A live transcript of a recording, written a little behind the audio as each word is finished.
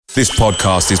This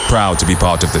podcast is proud to be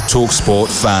part of the TalkSport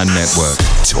Fan Network.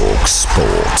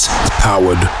 TalkSport.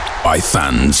 Powered by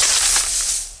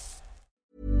fans.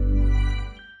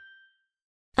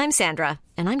 I'm Sandra,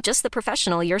 and I'm just the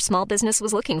professional your small business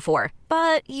was looking for.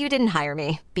 But you didn't hire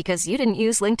me because you didn't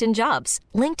use LinkedIn Jobs.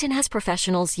 LinkedIn has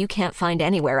professionals you can't find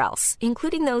anywhere else,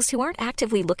 including those who aren't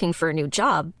actively looking for a new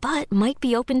job, but might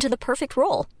be open to the perfect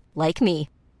role, like me.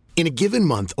 In a given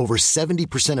month, over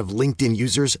 70% of LinkedIn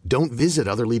users don't visit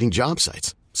other leading job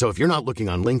sites. So if you're not looking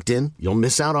on LinkedIn, you'll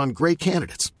miss out on great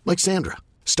candidates like Sandra.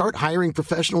 Start hiring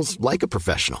professionals like a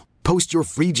professional. Post your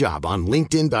free job on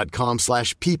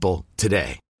linkedin.com/people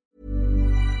today.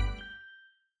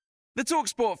 The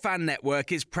TalkSport Fan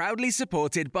Network is proudly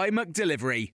supported by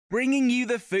McDelivery, bringing you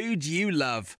the food you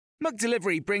love.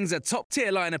 McDelivery brings a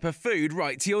top-tier lineup of food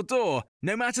right to your door.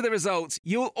 No matter the result,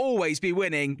 you'll always be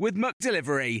winning with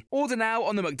McDelivery. Order now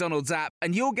on the McDonald's app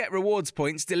and you'll get rewards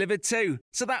points delivered too.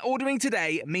 So that ordering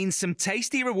today means some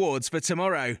tasty rewards for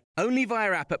tomorrow. Only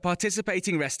via app at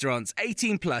participating restaurants.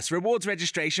 18 plus. Rewards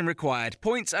registration required.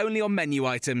 Points only on menu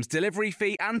items. Delivery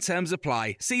fee and terms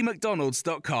apply. See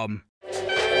mcdonalds.com.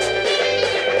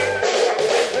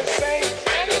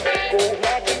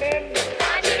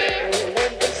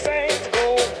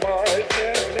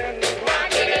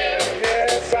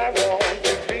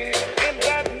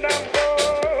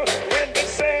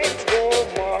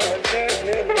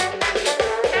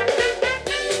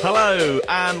 Hello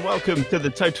and welcome to the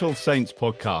Total Saints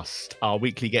podcast, our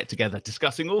weekly get-together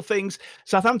discussing all things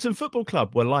Southampton Football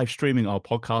Club. We're live streaming our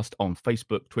podcast on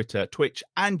Facebook, Twitter, Twitch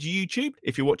and YouTube.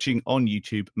 If you're watching on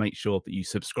YouTube, make sure that you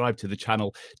subscribe to the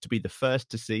channel to be the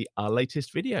first to see our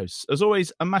latest videos. As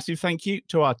always, a massive thank you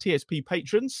to our TSP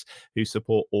patrons who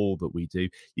support all that we do.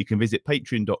 You can visit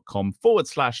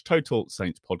patreon.com/Total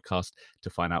Saints podcast to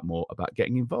find out more about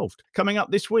getting involved. Coming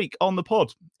up this week on the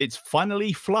pod, it's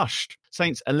finally flushed.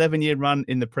 Saints' 11-year run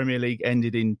in the Premier League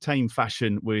ended in tame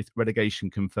fashion with relegation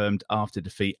confirmed after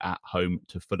defeat at home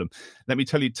to Fulham. Let me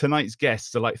tell you, tonight's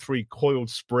guests are like three coiled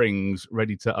springs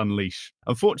ready to unleash.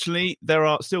 Unfortunately, there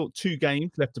are still 2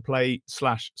 games left to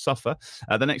play/suffer.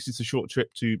 The next is a short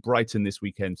trip to Brighton this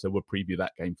weekend, so we'll preview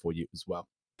that game for you as well.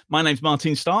 My name's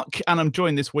Martin Stark, and I'm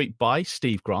joined this week by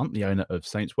Steve Grant, the owner of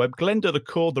Saints Web, Glenn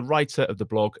Delacour, the writer of the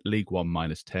blog League One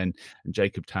 -10, and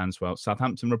Jacob Tanswell,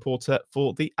 Southampton reporter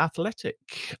for The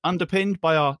Athletic. Underpinned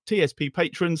by our TSP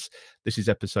patrons, this is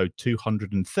episode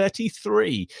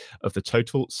 233 of the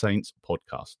Total Saints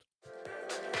podcast.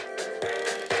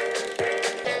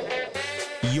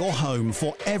 Your home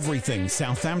for everything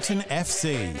Southampton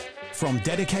FC. From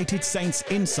dedicated Saints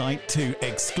insight to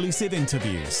exclusive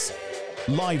interviews.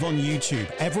 Live on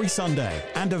YouTube every Sunday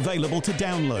and available to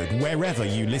download wherever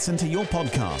you listen to your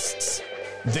podcasts.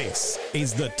 This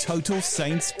is the Total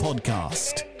Saints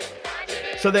podcast.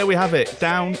 So there we have it,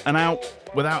 down and out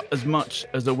without as much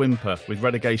as a whimper, with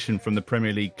relegation from the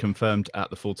Premier League confirmed at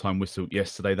the full-time whistle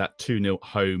yesterday, that 2-0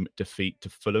 home defeat to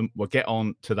Fulham. We'll get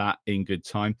on to that in good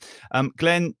time.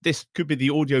 Glenn, this could be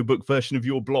the audiobook version of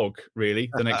your blog,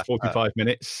 really, the next 45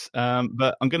 minutes.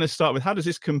 But I'm going to start with, how does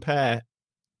this compare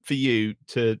for you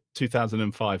to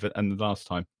 2005 and the last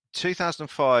time?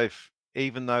 2005,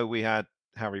 even though we had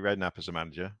Harry Redknapp as a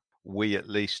manager, we at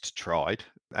least tried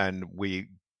and we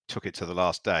took it to the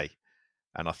last day.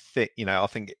 And I think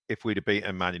if we'd have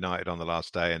beaten Man United on the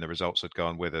last day and the results had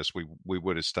gone with us, we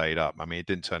would have stayed up. I mean, it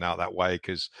didn't turn out that way,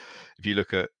 because if you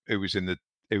look at who was in the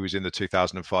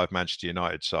 2005 Manchester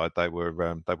United side, they were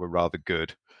rather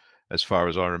good. As far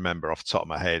as I remember, off the top of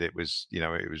my head, it was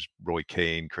Roy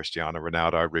Keane, Cristiano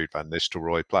Ronaldo, Ruud van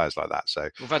Nistelrooy, players like that. So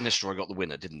Van Nistelrooy got the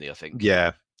winner, didn't he? I think.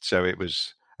 Yeah. So it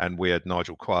was, and we had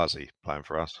Nigel Quasi playing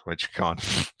for us, which kind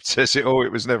of says it all.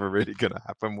 It was never really going to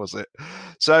happen, was it?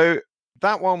 So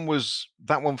that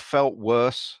one felt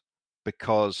worse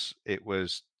because it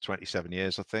was 27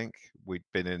 years. I think we'd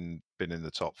been in the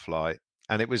top flight,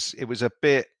 and it was a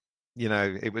bit.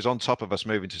 It was on top of us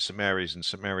moving to St Mary's, and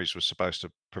St Mary's was supposed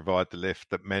to provide the lift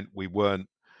that meant we weren't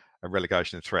a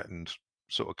relegation-threatened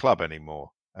sort of club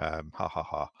anymore. So,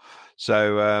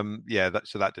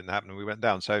 that didn't happen, and we went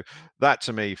down. So that,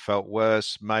 to me, felt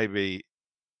worse. Maybe,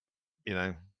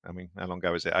 how long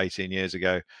ago was it? 18 years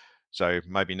ago. So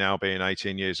maybe now, being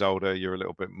 18 years older, you're a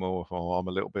little bit more, or I'm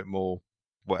a little bit more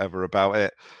whatever about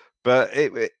it. But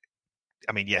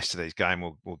yesterday's game,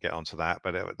 we'll get onto that,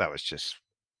 but that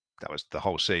was the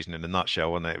whole season in a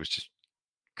nutshell, wasn't it? It was just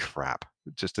crap,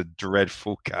 just a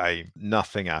dreadful game.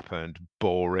 Nothing happened,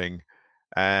 boring,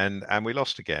 and we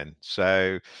lost again.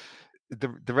 So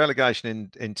the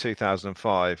relegation in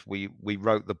 2005, we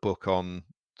wrote the book on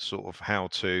sort of how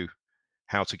to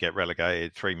get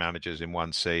relegated, 3 managers in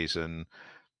one season,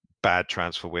 bad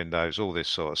transfer windows, all this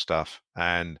sort of stuff.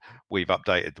 And we've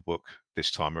updated the book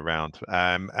this time around.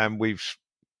 And we've,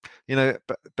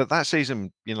 but that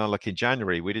season, like in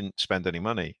January, we didn't spend any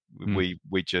money. We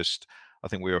just, I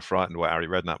think we were frightened what Harry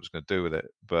Redknapp was going to do with it.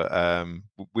 But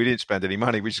we didn't spend any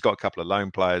money. We just got a couple of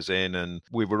loan players in, and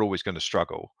we were always going to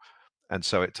struggle. And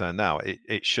so it turned out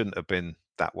it shouldn't have been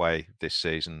that way this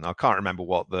season. I can't remember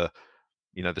what the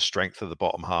strength of the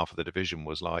bottom half of the division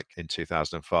was like in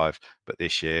 2005. But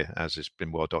this year, as it's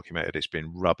been well documented, it's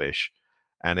been rubbish.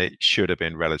 And it should have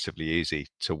been relatively easy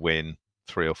to win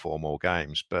 3 or 4 more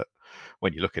games. But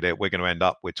when you look at it, we're going to end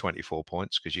up with 24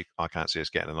 points because I can't see us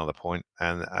getting another point.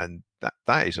 And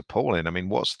that is appalling. I mean,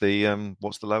 what's the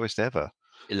lowest ever?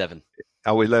 11.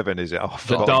 Oh, 11 is it? Oh,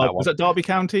 was that Derby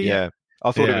County? Yeah.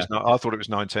 I thought it was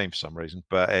 19 for some reason,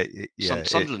 but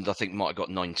Sunderland, I think, might have got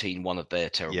 19 one of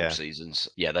their terrible seasons.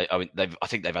 Yeah, I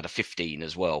think they've had a 15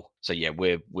 as well. So yeah,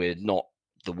 we're not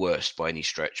the worst by any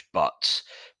stretch, but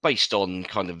based on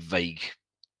kind of vague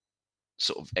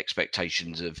sort of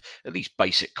expectations of at least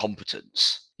basic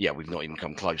competence, yeah, we've not even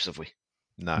come close, have we?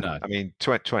 No. I mean,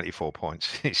 24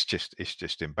 points. It's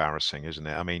just embarrassing, isn't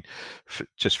it? I mean,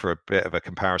 just for a bit of a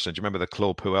comparison, do you remember the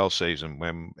Claude Puel season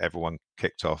when everyone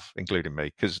kicked off, including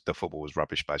me, because the football was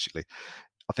rubbish, basically?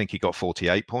 I think he got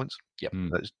 48 points. Yep.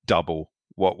 That's double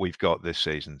what we've got this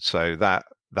season. So that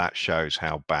shows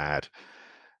how bad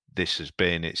this has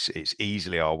been. It's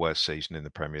easily our worst season in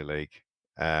the Premier League.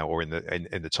 Or in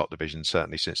the top division,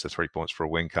 certainly since the 3 points for a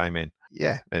win came in.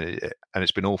 Yeah, and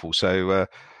it's been awful. So.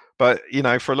 But,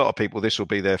 for a lot of people, this will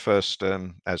be their first,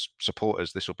 as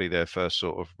supporters, this will be their first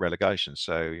sort of relegation.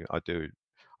 So I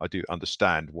do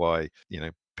understand why,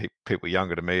 people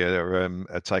younger than me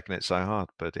are taking it so hard.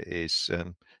 But it is,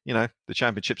 the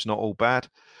Championship's not all bad.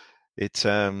 It's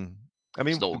not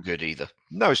all good either.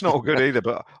 No, it's not all good either.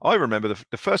 But I remember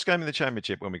the first game in the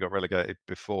Championship when we got relegated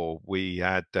before, we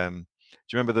had, do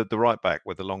you remember the right back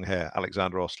with the long hair,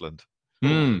 Alexander Osland?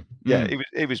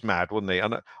 He was mad, wasn't he?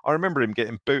 And I remember him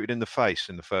getting booted in the face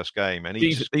in the first game, and they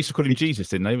used to call him Jesus,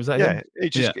 didn't they? Was that him?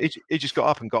 He just got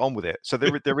up and got on with it. So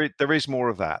there is more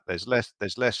of that. There's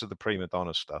less of the prima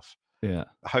donna stuff. Yeah.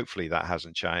 Hopefully that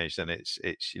hasn't changed, and it's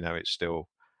still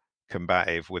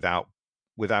combative without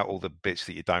all the bits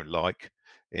that you don't like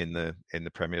in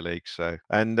the Premier League. So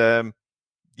I mean,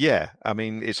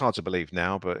 it's hard to believe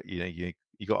now, but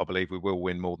you got to believe we will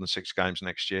win more than 6 games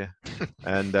next year,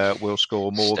 and we'll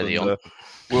score more than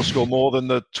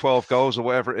the 12 goals or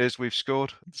whatever it is we've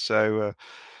scored. So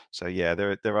yeah,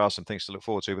 there are some things to look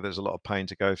forward to, but there's a lot of pain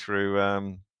to go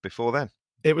through before then.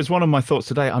 It was one of my thoughts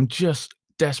today. I'm just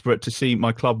desperate to see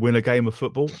my club win a game of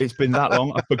football. It's been that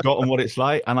long. I've forgotten what it's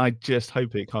like, and I just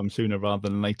hope it comes sooner rather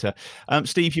than later.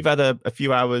 Steve, you've had a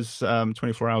few hours,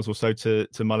 24 hours or so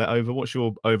to mull it over. What's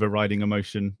your overriding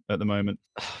emotion at the moment?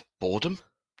 Boredom.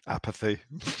 Apathy.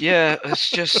 Yeah, it's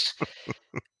just.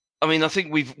 I mean, I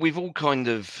think we've all kind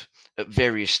of at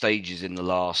various stages in the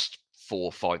last 4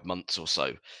 or 5 months or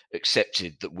so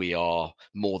accepted that we are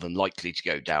more than likely to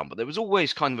go down, but there was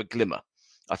always kind of a glimmer.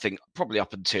 I think probably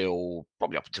up until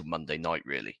Monday night,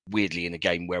 really. Weirdly, in a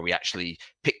game where we actually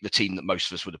picked the team that most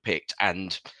of us would have picked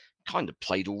and kind of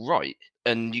played all right.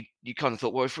 And you kind of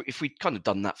thought, well, if we'd kind of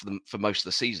done that for most of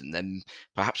the season, then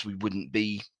perhaps we wouldn't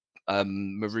be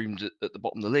marooned at the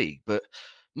bottom of the league. But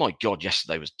my God,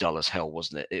 yesterday was dull as hell,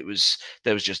 wasn't it?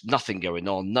 There was just nothing going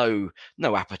on,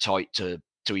 no appetite to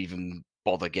even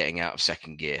bother getting out of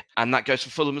second gear. And that goes for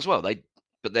Fulham as well.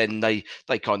 But then they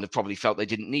kind of probably felt they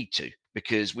didn't need to,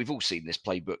 because we've all seen this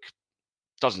playbook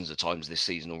dozens of times this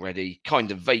season already.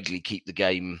 Kind of vaguely keep the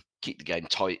game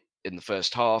tight in the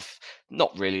first half.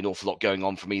 Not really an awful lot going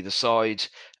on from either side.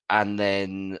 And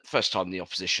then first time the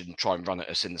opposition try and run at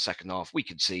us in the second half, we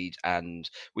concede and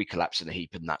we collapse in a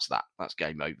heap, and that's that. That's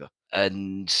game over.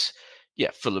 And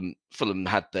yeah, Fulham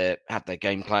had their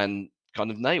game plan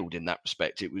kind of nailed in that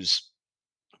respect. It was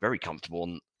very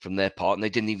comfortable from their part, and they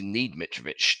didn't even need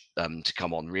Mitrovic to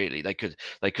come on. Really, they could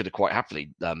have quite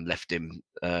happily left him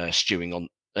stewing on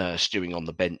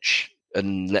the bench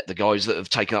and let the guys that have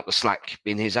taken up the slack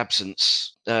in his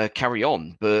absence carry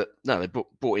on. But no, they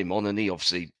brought him on, and he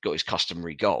obviously got his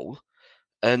customary goal.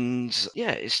 And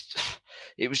yeah,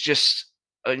 it was just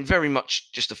very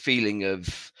much just a feeling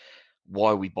of,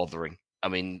 why are we bothering? I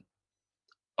mean,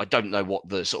 I don't know what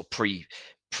the sort of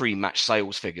pre-match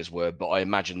sales figures were, but I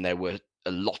imagine there were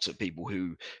a lot of people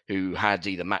who had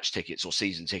either match tickets or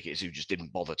season tickets who just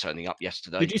didn't bother turning up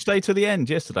yesterday. Did you stay to the end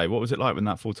yesterday? What was it like when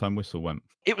that full-time whistle went?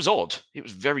 It was odd. It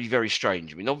was very, very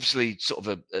strange. I mean, obviously, sort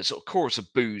of a sort of chorus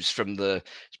of boos from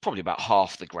it's probably about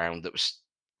half the ground that was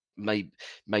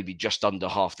maybe just under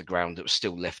half the ground that was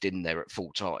still left in there at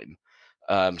full time.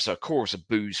 So a chorus of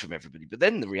boos from everybody. But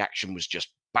then the reaction was just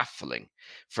baffling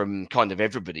from kind of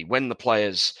everybody. When the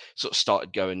players sort of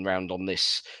started going round on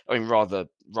this, I mean, rather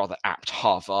apt,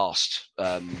 half-arsed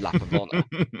lap of honour,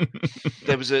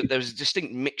 there was a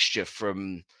distinct mixture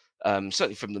from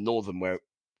certainly from the northern where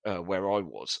I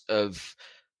was, of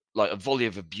like a volley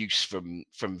of abuse from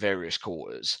various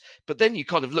quarters. But then you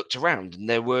kind of looked around, and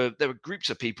there were groups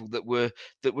of people that were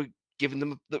giving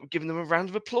them a round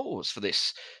of applause for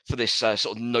this sort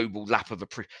of noble lap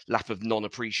of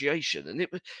non-appreciation. And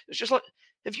it was just like,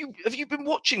 have you been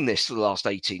watching this for the last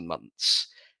 18 months?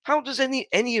 How does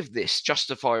any of this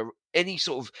justify any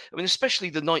sort of, I mean, especially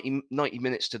the 90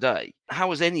 minutes today, how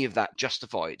has any of that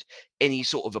justified any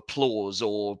sort of applause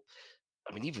or,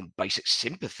 I mean, even basic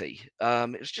sympathy?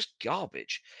 It was just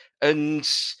garbage. And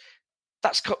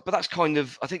that's kind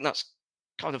of, I think that's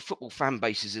kind of football fan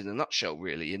bases in a nutshell,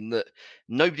 really, in that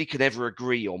nobody can ever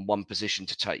agree on one position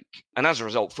to take. And as a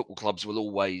result, football clubs will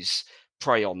always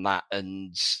prey on that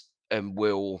and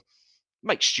will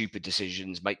make stupid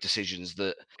decisions, make decisions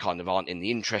that kind of aren't in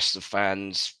the interests of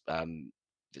fans,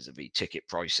 vis-a-vis ticket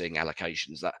pricing,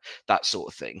 allocations, that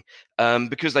sort of thing,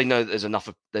 because they know that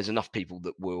there's enough people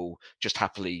that will just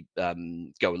happily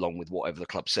go along with whatever the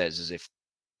club says as if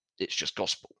it's just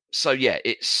gospel. So yeah,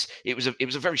 it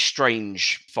was a very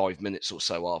strange 5 minutes or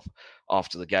so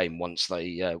after the game once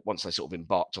they sort of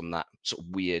embarked on that sort of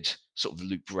weird sort of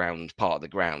loop round part of the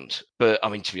ground. But I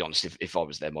mean, to be honest, if I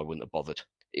was them, I wouldn't have bothered.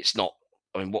 It's not.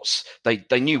 I mean,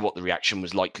 they knew what the reaction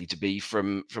was likely to be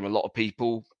from a lot of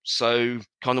people. So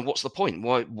kind of, what's the point?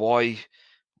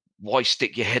 Why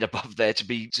stick your head above there to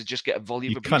just get a volley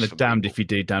of abuse? You're kind of damned people? If you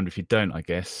do, damned if you don't, I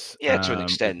guess. Yeah, to an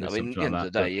extent. I mean, at the end of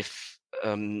the day,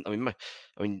 I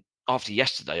mean, after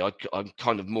yesterday, I'm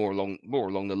kind of more along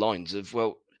the lines of,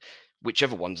 well,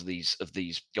 whichever ones of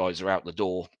these guys are out the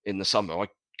door in the summer, I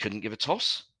couldn't give a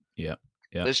toss. Yeah.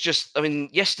 Yeah. There's just, I mean,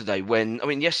 yesterday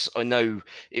yes, I know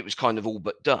it was kind of all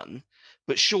but done,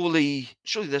 but surely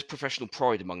there's professional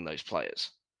pride among those players.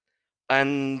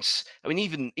 And I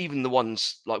mean, even the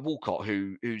ones like Walcott,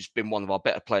 who's been one of our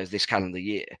better players this calendar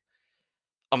year.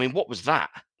 I mean, what was that?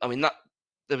 I mean,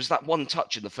 there was that one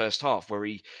touch in the first half where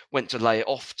he went to lay it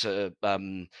off to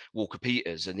Walker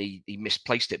Peters, and he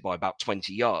misplaced it by about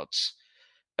 20 yards.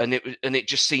 And it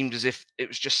just seemed as if it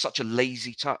was just such a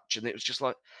lazy touch, and it was just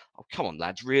like, oh, come on,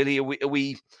 lads, really? Are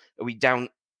we down?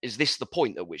 Is this the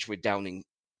point at which we're downing,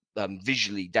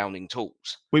 visually downing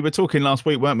tools? We were talking last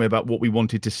week, weren't we, about what we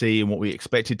wanted to see and what we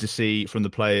expected to see from the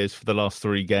players for the last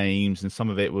 3 games, and some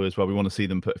of it was, well, we want to see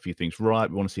them put a few things right.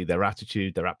 We want to see their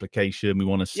attitude, their application. We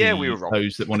want to see we were wrong.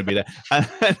 Those that want to be there.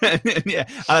 Yeah,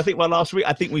 and I think last week,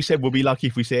 I think we said we'll be lucky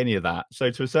if we see any of that. So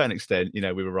to a certain extent,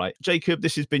 we were right. Jacob,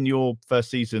 this has been your first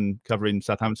season covering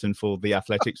Southampton for The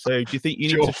Athletic. So do you think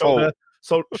you need to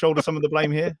shoulder some of the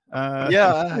blame here?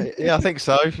 Yeah, I think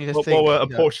so. While we're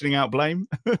apportioning out blame.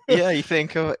 Yeah, you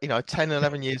think 10,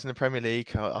 11 years in the Premier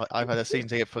League. I've had a season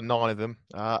ticket for 9 of them,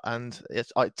 and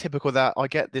it's typical that I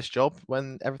get this job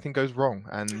when everything goes wrong,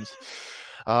 and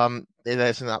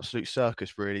there's an absolute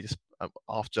circus, really, just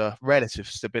after relative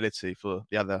stability for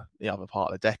the other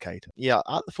part of the decade. Yeah,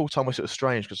 at the full time whistle, it was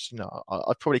strange because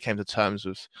I probably came to terms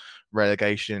with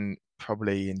relegation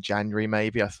probably in January,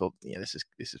 maybe. I thought, this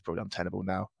is probably untenable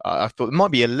now. I thought there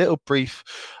might be a little brief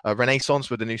renaissance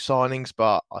with the new signings,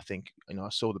 but I think I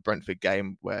saw the Brentford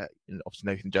game where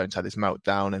obviously Nathan Jones had his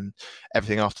meltdown and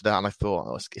everything after that, and I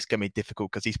thought it's going to be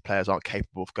difficult because these players aren't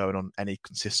capable of going on any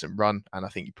consistent run, and I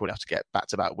think you probably have to get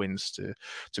back-to-back wins to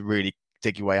really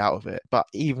dig your way out of it. But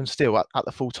even still, at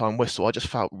the full-time whistle, I just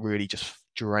felt really just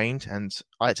drained, and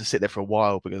I had to sit there for a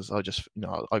while because I just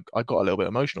I got a little bit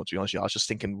emotional, to be honest. I was just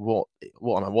thinking, what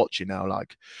am I watching now?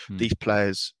 Like these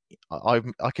players, I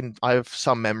have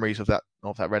some memories of that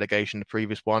relegation, the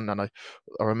previous one, and I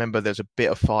remember there's a bit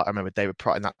of fight. I remember David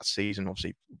Pratt in that season,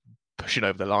 obviously pushing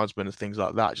over the linesman and things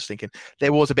like that. Just thinking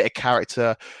there was a bit of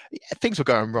character. Things were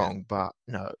going wrong, but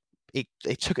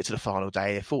they took it to the final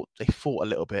day. They fought a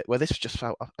little bit. Well, I just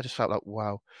felt like,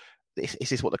 wow, this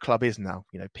is what the club is now.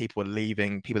 People are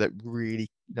leaving. People that really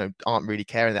aren't really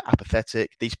caring. They're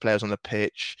apathetic. These players on the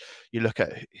pitch. You look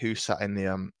at who sat in the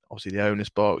obviously the owner's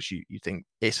box. You think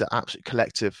it's an absolute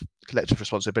collective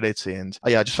responsibility. And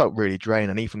I just felt really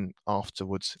drained. And even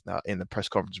afterwards in the press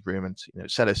conference room, and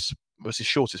Sellis was his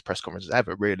shortest press conference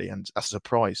ever, really, and that's a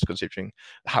surprise considering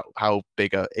how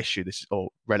big a issue this or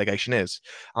relegation is.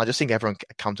 And I just think everyone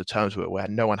come to terms with it, where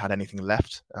no one had anything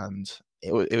left, and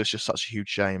it was just such a huge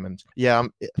shame. And yeah,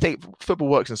 I think football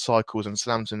works in cycles, and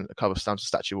Southampton, a couple of Southampton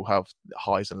statue will have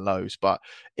highs and lows. But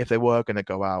if they were going to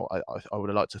go out, I would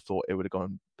have liked to thought it would have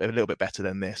gone a little bit better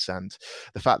than this. And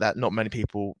the fact that not many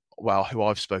people, well, who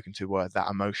I've spoken to, were that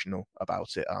emotional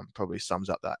about it, probably sums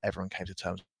up that everyone came to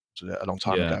terms with it a long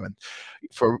time ago. And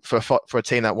for a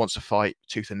team that wants to fight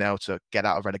tooth and nail to get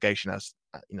out of relegation, as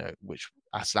you know, which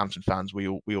as Southampton fans we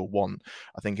all want,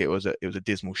 I think it was a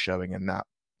dismal showing, and that,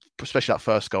 especially that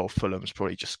first goal of Fulham's,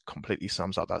 probably just completely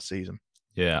sums up that season.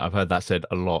 Yeah, I've heard that said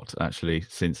a lot actually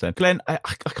since then. Glenn, I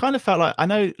kind of felt like, I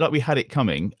know like we had it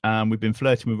coming, we've been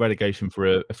flirting with relegation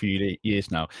for a few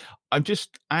years now. I'm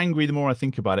just angry the more I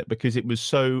think about it, because it was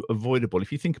so avoidable.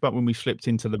 If you think about when we slipped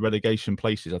into the relegation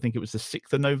places, I think it was the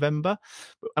 6th of November,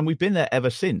 and we've been there ever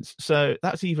since. So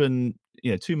that's even,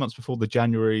 2 months before the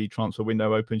January transfer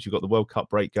window opens. You've got the World Cup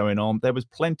break going on. There was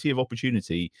plenty of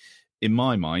opportunity, in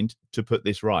my mind, to put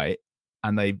this right,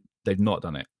 and they've not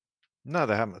done it. No,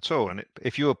 they haven't at all. And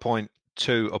if you appoint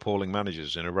 2 appalling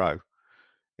managers in a row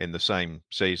in the same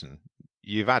season,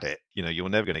 you've had it. You're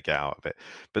never going to get out of it.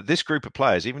 But this group of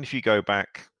players, even if you go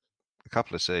back a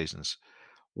couple of seasons,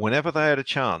 whenever they had a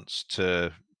chance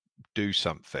to do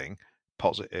something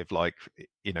positive, like,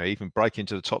 even break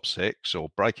into the top 6 or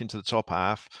break into the top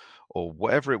half or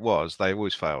whatever it was, they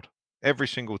always failed. Every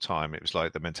single time. It was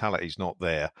like the mentality's not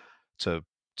there to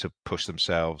push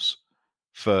themselves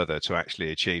further to actually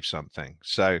achieve something.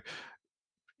 So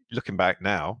looking back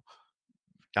now,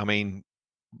 I mean,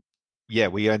 yeah,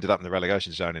 we ended up in the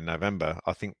relegation zone in November.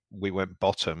 I think we went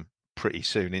bottom pretty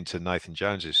soon into Nathan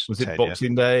Jones's tenure. It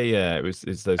Boxing Day? Yeah,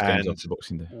 it's those games after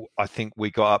Boxing Day. I think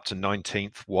we got up to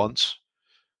 19th once.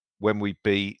 When we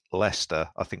beat Leicester,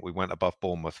 I think we went above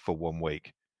Bournemouth for 1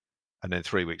 week, and then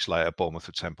 3 weeks later, Bournemouth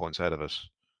were 10 points ahead of us.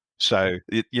 So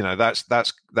that's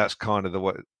kind of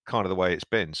the way it's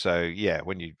been. So yeah,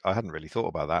 I hadn't really thought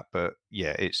about that, but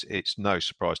yeah, it's no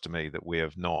surprise to me that we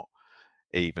have not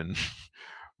even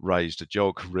raised a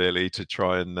jog really to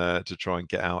try and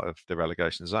get out of the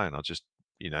relegation zone. I just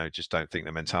don't think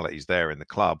the mentality's there in the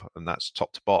club, and that's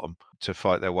top to bottom, to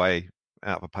fight their way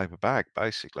out of a paper bag.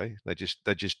 Basically, they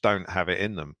just don't have it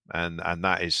in them, and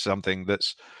that is something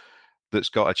that's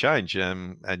got to change.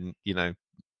 And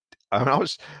I mean,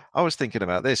 I was thinking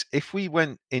about this. If we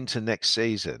went into next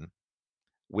season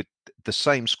with the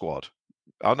same squad,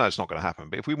 I know it's not going to happen,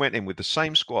 but if we went in with the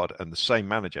same squad and the same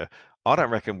manager, I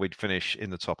don't reckon we'd finish in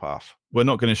the top half. We're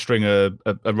not going to string a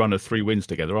run of 3 wins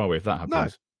together, are we, if that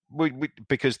happens? No,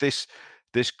 because this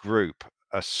group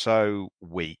are so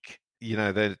weak.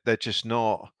 They're just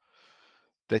not.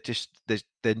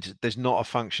 There's not a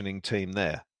functioning team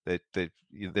there.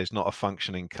 There's not a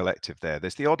functioning collective there.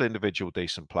 There's the odd individual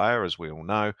decent player, as we all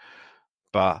know,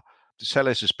 but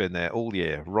Sellés has been there all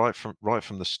year, right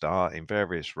from the start, in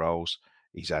various roles.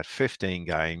 He's had 15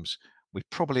 games. We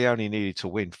probably only needed to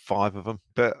win 5 of them.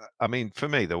 But I mean, for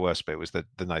me, the worst bit was the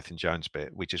Nathan Jones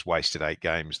bit. We just wasted 8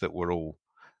 games that were all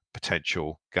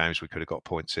potential games we could have got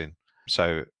points in.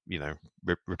 So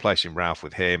replacing Ralph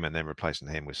with him and then replacing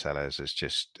him with Sellés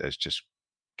has just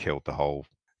killed the whole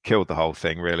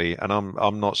thing, really. And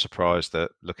I'm not surprised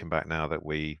that, looking back now, that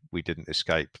we didn't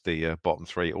escape the bottom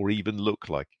 3, or even look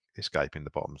like escaping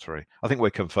the bottom 3. I think we're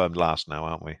confirmed last now,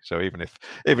 aren't we? So even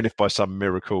if by some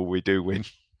miracle we do win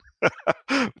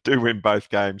both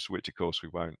games, which of course we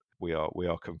won't, we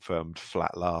are confirmed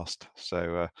flat last.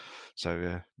 So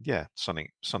yeah, something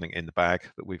in the bag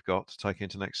that we've got to take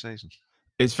into next season.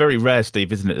 It's very rare,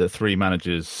 Steve, isn't it, that 3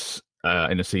 managers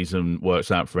in a season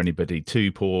works out for anybody.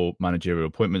 2 poor managerial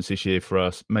appointments this year for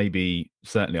us. Maybe,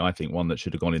 certainly, I think one that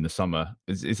should have gone in the summer.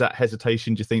 Is that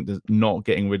hesitation? Do you think that not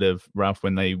getting rid of Ralph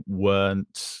when they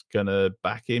weren't going to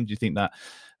back him? Do you think that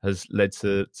has led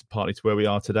to partly to where we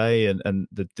are today and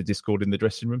the discord in the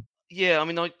dressing room? Yeah, I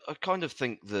mean, I kind of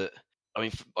think that. I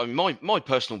mean, my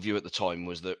personal view at the time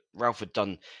was that Ralph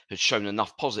had shown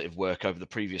enough positive work over the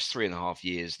previous 3.5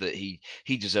 years that he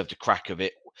deserved a crack of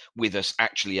it, with us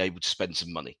actually able to spend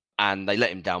some money. And they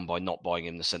let him down by not buying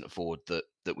him the centre forward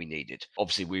that we needed.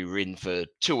 Obviously, we were in for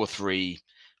 2 or 3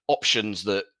 options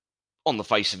that, on the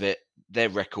face of it, their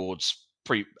records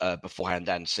beforehand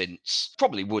and since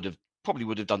probably would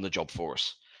have done the job for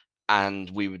us, and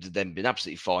we would have then been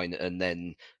absolutely fine. And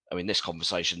then, I mean, this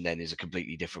conversation then is a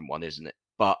completely different one, isn't it?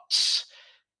 But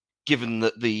given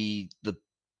that the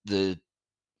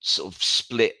sort of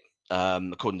split,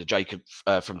 according to Jacob,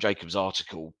 from Jacob's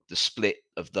article, the split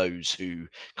of those who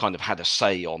kind of had a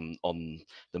say on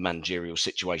the managerial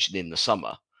situation in the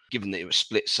summer, given that it was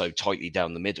split so tightly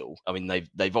down the middle, I mean,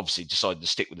 they've obviously decided to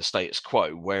stick with the status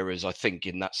quo. Whereas I think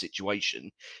in that situation,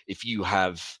 if you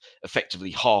have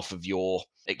effectively half of your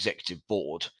executive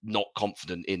board not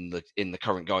confident in the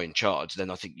current guy in charge,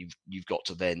 then I think you've got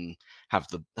to then have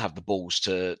the balls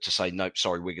to say no,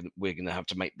 sorry, we're gonna have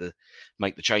to make the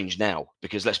change now,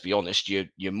 because let's be honest,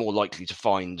 you're more likely to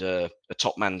find a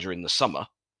top manager in the summer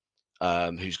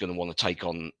who's going to want to take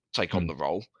on the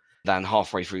role than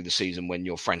halfway through the season when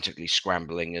you're frantically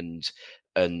scrambling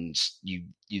and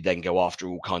you then go after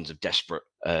all kinds of desperate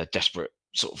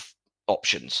sort of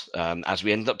options, as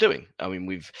we ended up doing. I mean,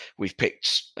 we've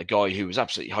picked a guy who was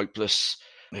absolutely hopeless,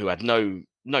 who had no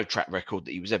track record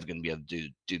that he was ever going to be able to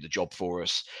do the job for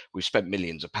us. We've spent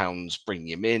millions of pounds bringing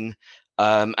him in,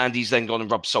 and he's then gone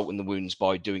and rubbed salt in the wounds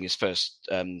by doing his first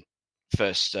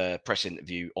press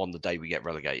interview on the day we get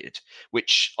relegated,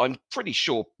 which I'm pretty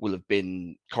sure will have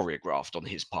been choreographed on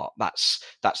his part. That's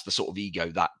the sort of ego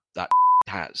that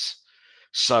has.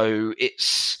 So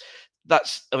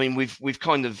I mean, we've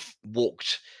kind of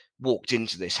walked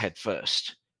into this head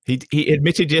first. He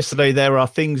admitted yesterday there are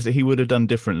things that he would have done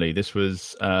differently. This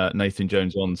was Nathan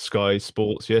Jones on Sky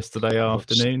Sports yesterday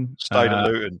afternoon. Stayed at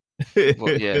Luton.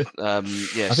 Well, yeah, I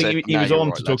think he was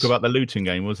on to talk about the Luton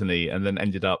game, wasn't he? And then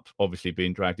ended up obviously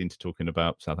being dragged into talking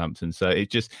about Southampton. So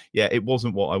it just, it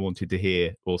wasn't what I wanted to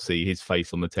hear or see his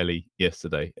face on the telly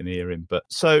yesterday and hear him. But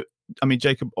so, I mean,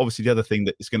 Jacob, obviously the other thing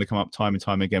that is going to come up time and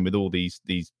time again with all these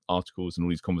articles and all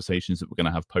these conversations that we're going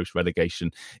to have post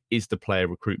relegation is the player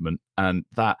recruitment, and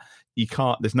that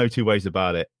there's no two ways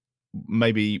about it.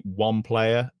 Maybe one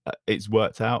player it's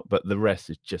worked out, but the rest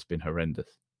has just been horrendous.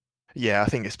 Yeah, I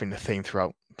think it's been the theme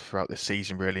throughout this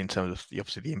season, really, in terms of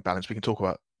obviously the imbalance. We can talk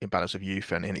about imbalance of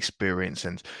youth and inexperience,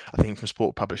 and I think from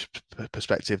Sport Publish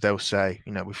perspective, they'll say,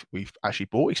 we've actually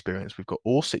bought experience. We've got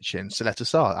Orsic in, Saleta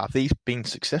Sarr. Have these been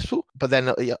successful? But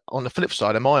then on the flip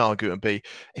side, and my argument would be,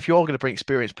 if you are going to bring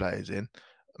experienced players in,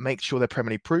 make sure they're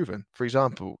Premier League proven. For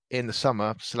example, in the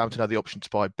summer, Southampton had the option to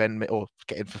buy Ben Mee, or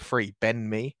get in for free Ben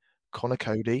Mee, Connor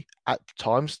Cody, at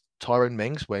times Tyrone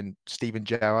Mings, when Steven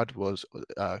Gerrard was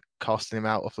casting him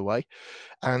out of the way,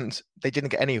 and they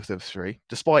didn't get any of the three,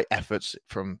 despite efforts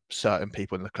from certain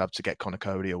people in the club to get Connor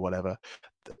Cody or whatever.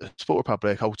 The Sport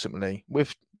Republic ultimately,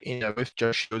 with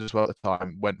Joe Shields as well at the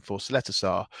time, went for Saleta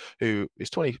Sarr, who is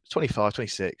 25,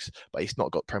 26, but he's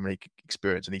not got Premier League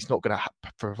experience, and he's not going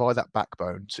to provide that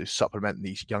backbone to supplement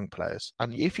these young players.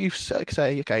 And if you say,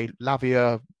 okay,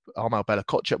 Lavia, Armel Bella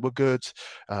Kotchap were good,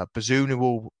 Bazunu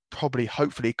will probably,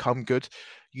 hopefully, come good,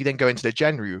 you then go into the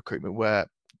January recruitment where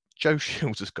Joe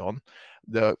Shields has gone.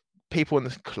 The people in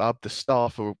the club, the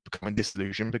staff, are becoming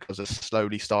disillusioned because they're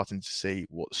slowly starting to see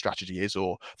what the strategy is,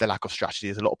 or the lack of strategy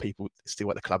is. A lot of people still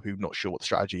at the club who are not sure what the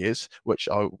strategy is, which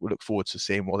I look forward to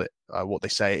seeing what they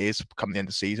say it is come the end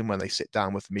of the season when they sit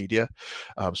down with the media,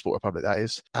 Sport Republic that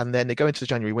is. And then they go into the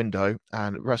January window,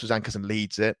 and Rasmus Ankersen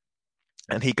leads it,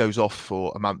 and he goes off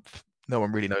for a month. No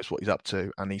one really knows what he's up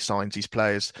to, and he signs these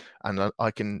players. And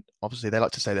obviously they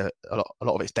like to say that a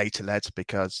lot of it's data led,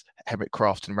 because Henrik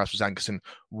Kraft and Rasmus Ankersen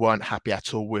weren't happy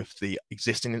at all with the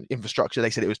existing infrastructure. They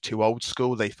said it was too old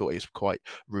school. They thought it was quite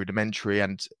rudimentary,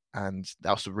 and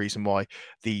that's the reason why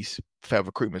these failed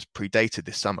recruitments predated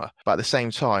this summer. But at the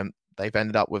same time, they've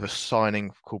ended up with a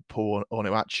signing called Paul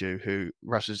Onuachu, who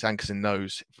Rasmus Ankersen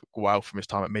knows well from his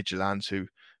time at Midtjylland, who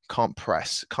can't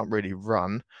press, can't really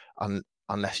run,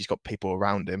 unless he's got people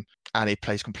around him, and he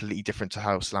plays completely different to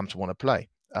how Southampton want to play.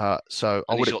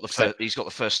 He's got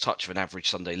the first touch of an average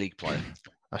Sunday League player.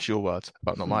 That's your words,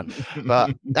 but not mine.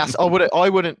 But I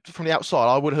wouldn't from the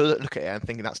outside, I would look at it and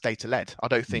thinking that's data led. I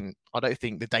don't think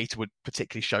the data would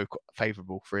particularly show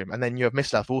favourable for him. And then you have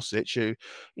Mislav Orsic, who,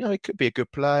 he could be a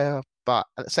good player, but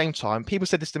at the same time, people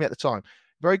said this to me at the time.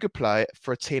 Very good player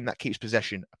for a team that keeps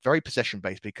possession, very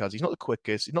possession-based, because he's not the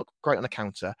quickest, he's not great on the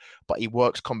counter, but he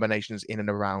works combinations in and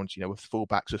around, with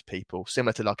fullbacks, with people,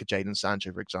 similar to like a Jadon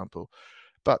Sancho, for example.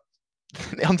 But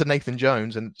under Nathan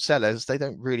Jones and Sellers, they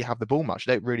don't really have the ball much.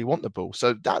 They don't really want the ball.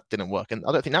 So that didn't work. And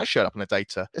I don't think that showed up on the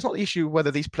data. It's not the issue whether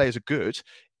these players are good,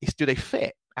 it's do they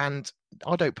fit? And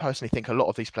I don't personally think a lot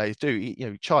of these players do.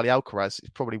 Charlie Alcaraz is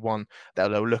probably one that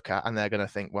they'll look at and they're going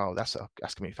to think, well, that's going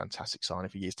to be a fantastic signing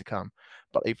for years to come.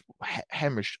 But they've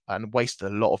hemorrhaged and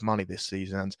wasted a lot of money this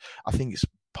season. And I think it's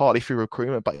partly through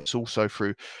recruitment, but it's also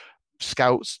through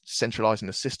scouts centralising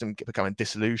the system, becoming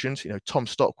disillusioned. Tom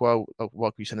Stockwell,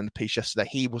 like you said in the piece yesterday,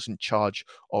 he was in charge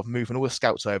of moving all the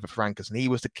scouts over for Ankersen, and he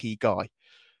was the key guy.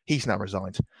 He's now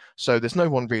resigned. So there's no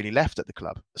one really left at the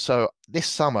club. So this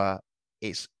summer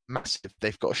is massive.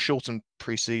 They've got a shortened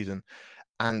pre-season,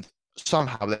 and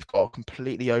somehow they've got to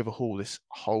completely overhaul this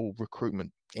whole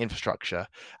recruitment infrastructure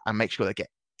and make sure they get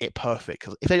it perfect.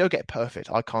 Because if they don't get it perfect,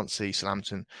 I can't see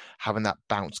Southampton having that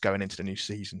bounce going into the new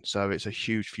season. So it's a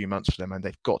huge few months for them, and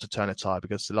they've got to turn a tide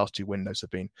because the last 2 windows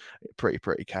have been pretty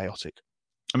chaotic.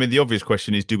 I mean, the obvious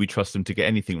question is, do we trust them to get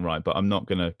anything right? But I'm not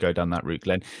going to go down that route,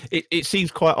 Glenn. It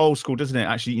seems quite old school, doesn't it?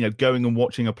 Actually, going and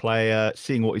watching a player,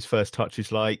 seeing what his first touch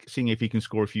is like, seeing if he can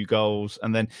score a few goals,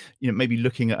 and then, maybe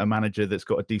looking at a manager that's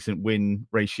got a decent win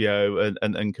ratio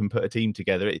and can put a team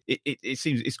together. It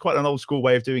seems it's quite an old school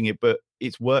way of doing it, but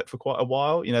it's worked for quite a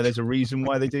while. There's a reason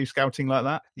why they do scouting like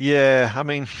that. Yeah, I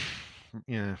mean,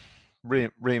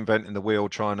 reinventing the wheel,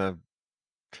 trying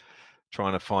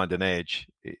to find an edge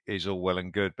is all well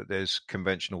and good, but there's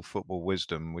conventional football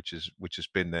wisdom which has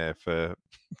been there for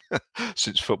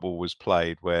since football was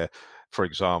played, where, for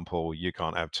example, you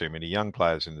can't have too many young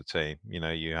players in the team.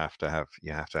 You have to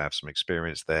have some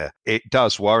experience there. It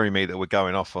does worry me that we're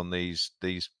going off on these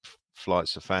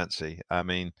flights of fancy. I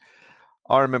mean,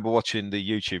 I remember watching the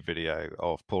YouTube video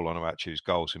of Paul Onuachu's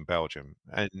goals in Belgium,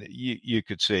 and you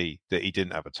could see that he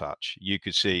didn't have a touch. You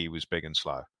could see he was big and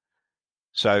slow.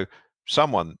 So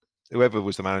someone, whoever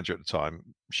was the manager at the time,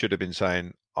 should have been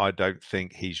saying, I don't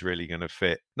think he's really going to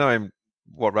fit. Knowing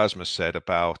what Rasmus said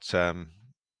about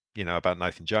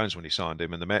Nathan Jones when he signed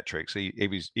him and the metrics,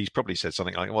 he's probably said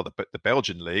something like, well, the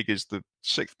Belgian league is the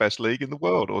 6th best league in the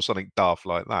world, or something daft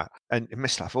like that. And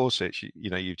Mislav Orsic,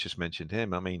 you've just mentioned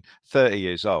him. I mean, 30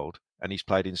 years old, and he's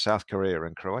played in South Korea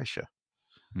and Croatia.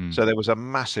 So there was a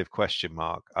massive question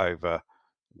mark over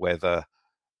whether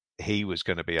he was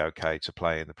going to be okay to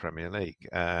play in the Premier League.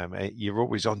 You're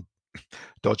always on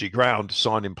dodgy ground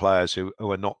signing players who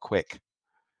are not quick.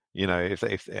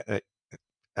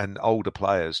 And older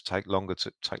players take longer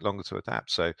to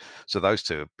adapt. So those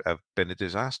two have been a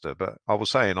disaster. But I will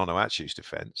say, in Onuachu's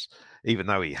defence, even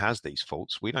though he has these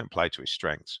faults, we don't play to his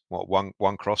strengths.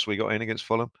 One cross we got in against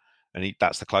Fulham, and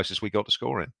that's the closest we got to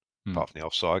scoring, apart from the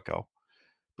offside goal.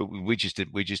 But we just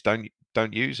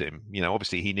don't use him.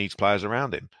 Obviously he needs players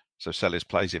around him. So Sellis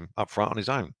plays him up front on his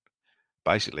own.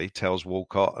 Basically tells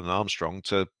Walcott and Armstrong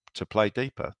to play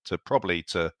deeper, to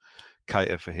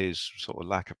cater for his sort of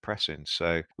lack of pressing.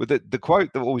 So with the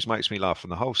quote that always makes me laugh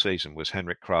from the whole season was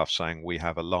Henrik Kraft saying, we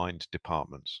have aligned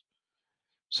departments.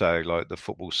 So like the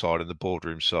football side and the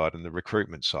boardroom side and the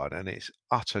recruitment side, and it's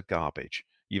utter garbage.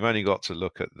 You've only got to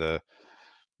look at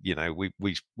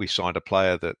we signed a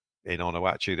player that in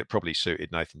Onuachu that probably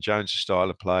suited Nathan Jones'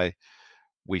 style of play.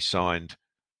 We signed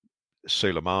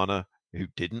Sulemana, who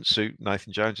didn't suit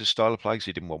Nathan Jones' style of play because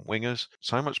he didn't want wingers.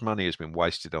 So much money has been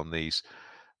wasted on these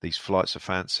flights of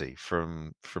fancy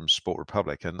from Sport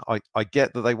Republic, and I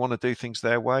get that they want to do things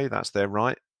their way. That's their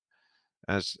right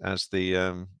as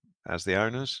the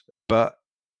owners. But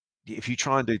if you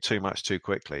try and do too much too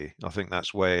quickly, I think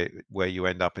that's where you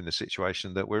end up in the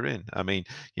situation that we're in. I mean,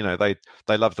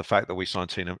 they love the fact that we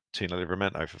signed Tino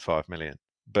Livramento for 5 million.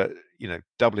 But,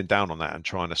 doubling down on that and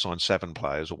trying to sign 7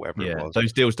 players or whatever it was.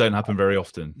 Those deals don't happen very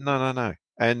often. No.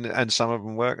 And some of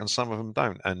them work and some of them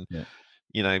don't. And,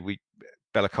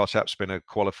 Bella Kotchap's been a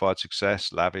qualified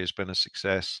success. Lavie has been a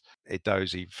success.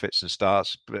 Edozie fits and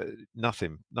starts, but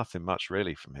nothing much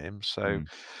really from him. So,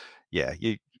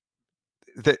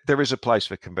 there is a place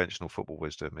for conventional football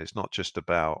wisdom. It's not just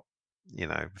about,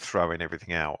 throwing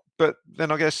everything out. But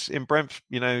then I guess in Brentford,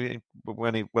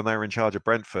 when they were in charge of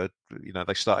Brentford,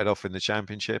 they started off in the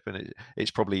Championship, and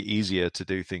it's probably easier to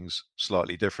do things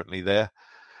slightly differently there,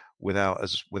 without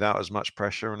as much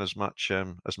pressure and as much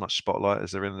spotlight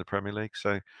as they're in the Premier League.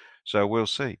 So we'll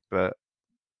see. But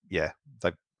yeah,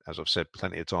 as I've said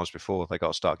plenty of times before, they got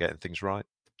to start getting things right.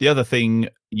 The other thing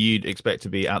you'd expect to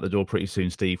be out the door pretty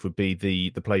soon, Steve, would be the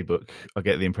playbook. I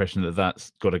get the impression that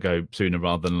that's got to go sooner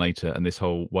rather than later. And this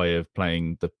whole way of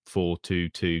playing the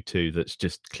 4-2-2-2 that's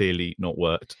just clearly not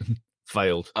worked,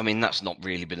 failed. I mean, that's not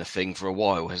really been a thing for a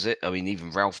while, has it? I mean, even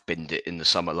Ralph binned it in the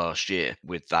summer last year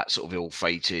with that sort of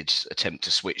ill-fated attempt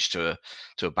to switch to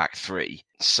a back three.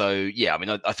 So, yeah, I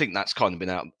mean, I think that's kind of been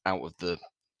out of the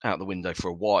window for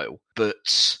a while. But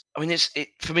I mean,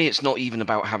 for me, it's not even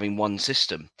about having one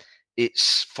system.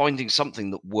 It's finding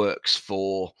something that works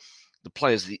for the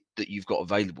players that you've got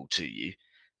available to you,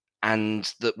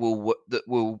 and that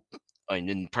will. I mean,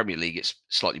 in the Premier League, it's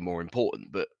slightly more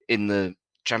important, but in the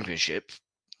Championship,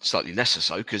 slightly lesser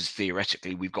so, because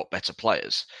theoretically we've got better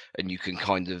players, and you can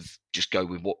kind of just go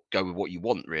with what you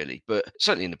want, really. But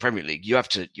certainly in the Premier League, you have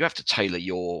to tailor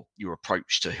your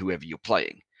approach to whoever you're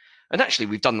playing. And actually,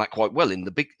 we've done that quite well in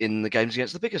the games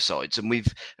against the bigger sides, and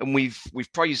we've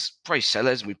praised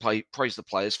Sellers, and we praised the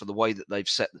players for the way that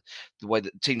the way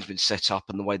that the team's been set up,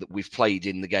 and the way that we've played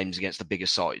in the games against the bigger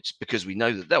sides, because we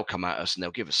know that they'll come at us and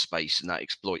they'll give us space, and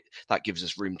that gives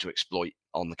us room to exploit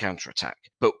on the counter attack.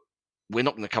 But we're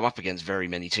not going to come up against very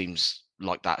many teams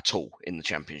like that at all in the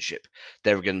Championship.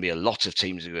 There are going to be a lot of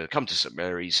teams who are going to come to St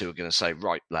Mary's who are going to say,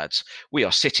 right, lads, we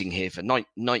are sitting here for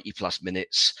 90 plus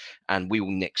minutes and we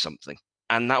will nick something.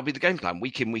 And that'll be the game plan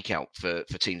week in, week out for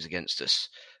teams against us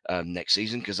next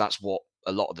season, because that's what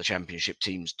a lot of the Championship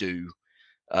teams do.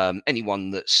 Anyone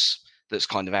that's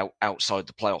kind of outside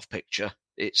the playoff picture,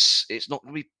 it's not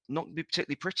going to be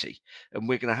particularly pretty, and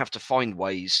we're going to have to find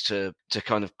ways to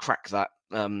kind of crack that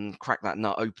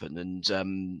nut open.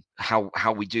 And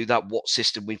how we do that, what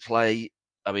system we play.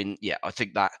 I mean, yeah, I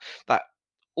think that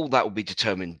all that will be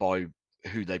determined by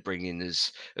who they bring in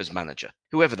as manager.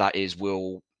 Whoever that is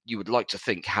you would like to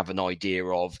think have an idea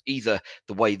of either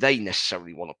the way they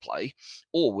necessarily want to play,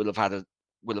 or will have had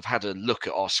a look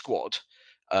at our squad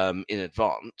in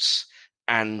advance,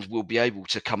 and we'll be able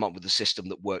to come up with a system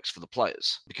that works for the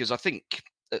players. Because I think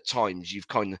at times you've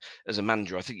kind of, as a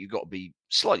manager, I think you've got to be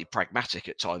slightly pragmatic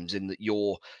at times, in that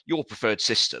your preferred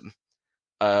system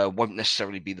won't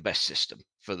necessarily be the best system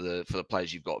for the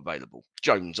players you've got available.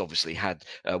 Jones obviously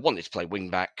wanted to play wing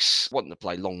backs, wanted to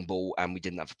play long ball, and we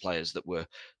didn't have the players that were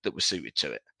suited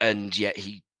to it. And yet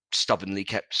he stubbornly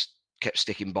kept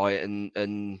sticking by it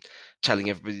and telling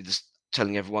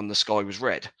everyone the sky was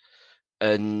red.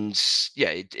 And yeah,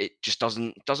 it just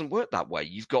doesn't work that way.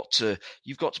 You've got to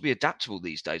be adaptable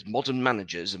these days. Modern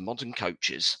managers and modern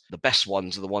coaches, the best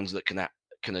ones are the ones that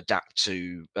can adapt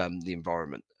to the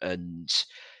environment, and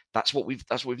that's what we've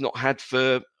not had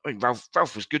for. I mean,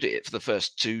 Ralph was good at it for the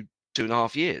first two and a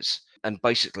half years, and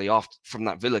basically from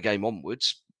that Villa game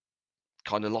onwards,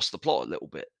 kind of lost the plot a little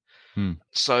bit.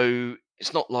 So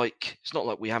it's not like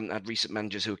we haven't had recent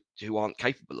managers who aren't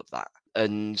capable of that.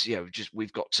 And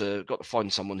we've got to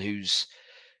find someone who's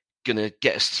going to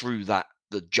get us through the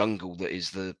jungle that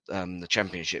is the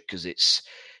Championship, because it's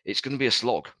going to be a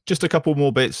slog. Just a couple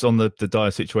more bits on the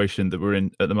dire situation that we're in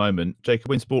at the moment. Jacob,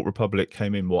 when Sport Republic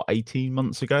came in, 18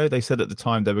 months ago, they said at the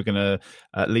time they were going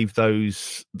to leave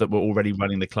those that were already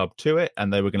running the club to it,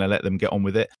 and they were going to let them get on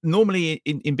with it. Normally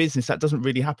in business, that doesn't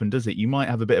really happen, does it? You might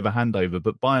have a bit of a handover,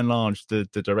 but by and large, the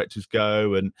directors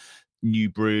go, and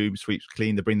new broom sweeps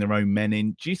clean, they bring their own men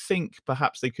in. Do you think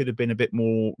perhaps they could have been a bit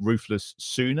more ruthless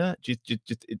sooner?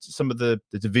 It's some of the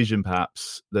division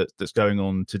perhaps that's going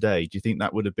on today, do you think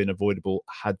that would have been avoidable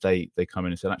had they come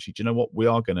in and said, actually, do you know what, we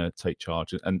are going to take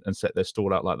charge and set their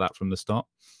stall out like that from the start?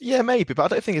 Yeah, maybe, but I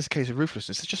don't think it's a case of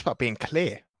ruthlessness. It's just about being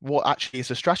clear what actually is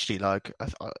the strategy. Like,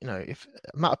 if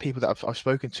the amount of people that I've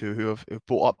spoken to who have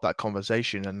brought up that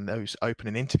conversation, and those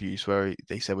opening interviews where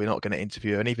they said we're not going to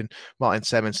interview, and even Martin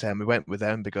Seven saying we went with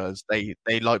them because they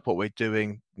like what we're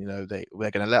doing. We're going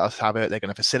to let us have it. They're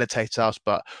going to facilitate us,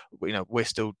 but we're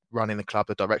still running the club,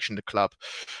 the direction of the club.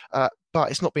 But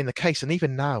it's not been the case. And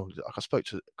even now, like I spoke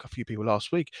to a few people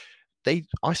last week,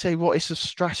 I say, what is the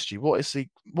strategy? What is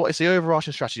the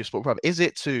overarching strategy of Sport Republic? Is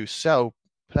it to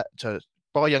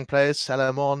buy young players, sell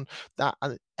them on? That,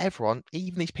 and everyone,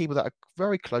 even these people that are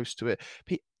very close to it,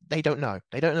 they don't know.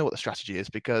 They don't know what the strategy is,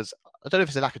 because I don't know if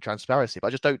it's a lack of transparency, but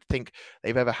I just don't think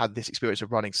they've ever had this experience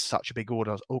of running such a big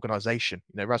organisation.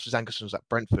 Rasmus Ankerson was at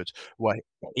Brentford, where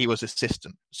he was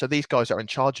assistant. So these guys are in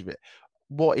charge of it.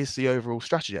 What is the overall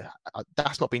strategy?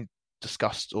 That's not been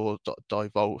discussed or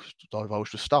divulged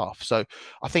with staff. So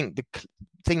I think the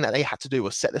thing that they had to do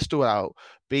was set the stall out,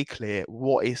 be clear,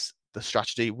 what is the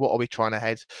strategy, what are we trying to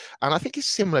head? And I think it's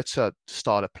similar to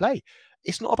style of play.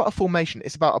 It's not about a formation,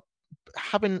 it's about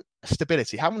having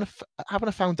stability, having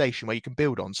a foundation where you can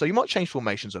build on. So you might change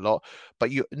formations a lot, but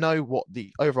you know what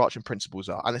the overarching principles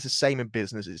are. And it's the same in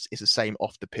business, it's the same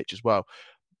off the pitch as well.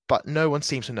 But no one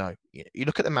seems to know. You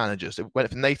look at the managers. It went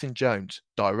for Nathan Jones,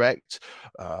 direct,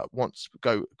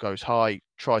 goes high,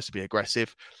 tries to be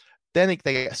aggressive. Then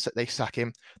they sack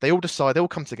him. They all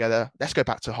come together. Let's go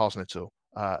back to Hasenhüttl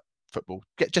football.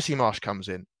 Jesse Marsch comes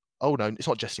in. Oh no, it's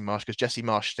not Jesse Marsch, because Jesse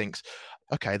Marsch thinks,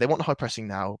 okay, they want the high pressing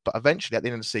now, but eventually at the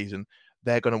end of the season,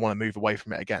 they're going to want to move away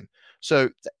from it again. So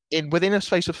within a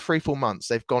space of 3-4 months,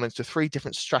 they've gone into 3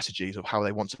 different strategies of how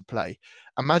they want to play.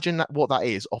 Imagine what that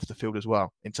is off the field as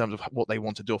well, in terms of what they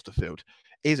want to do off the field.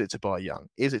 Is it to buy young?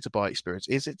 Is it to buy experience?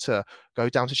 Is it to go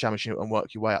down to Championship and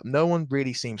work your way up? No one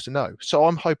really seems to know. So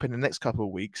I'm hoping the next couple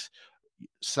of weeks,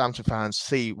 Southampton fans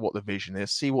see what the vision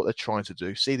is, see what they're trying to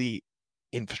do, see the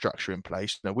infrastructure in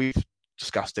place. We've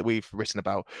discussed it. We've written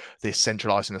about this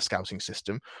centralising the scouting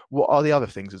system. What are the other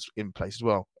things that's in place as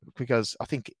well? Because I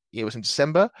think it was in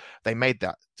December they made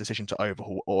that decision to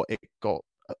overhaul, or it got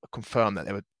confirmed that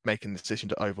they were making the decision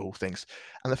to overhaul things.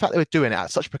 And the fact they were doing it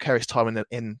at such a precarious time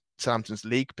in Southampton's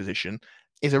league position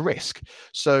is a risk.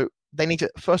 So they need to,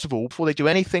 first of all, before they do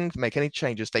anything, make any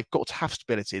changes, they've got to have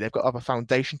stability. They've got to have a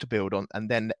foundation to build on, and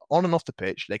then on and off the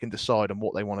pitch, they can decide on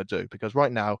what they want to do. Because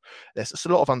right now, there's a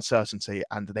lot of uncertainty,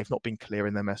 and they've not been clear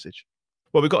in their message.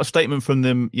 Well, we got a statement from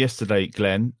them yesterday,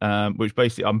 Glenn, which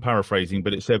basically, I'm paraphrasing,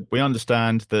 but it said, we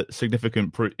understand that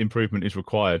significant improvement is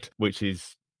required, which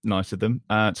is nice of them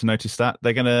to notice that.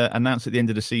 They're going to announce at the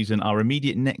end of the season our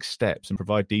immediate next steps and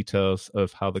provide details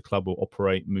of how the club will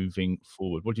operate moving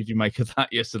forward. What did you make of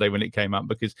that yesterday when it came out?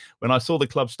 Because when I saw the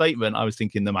club statement, I was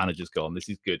thinking the manager's gone. This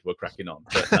is good. We're cracking on.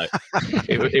 But no,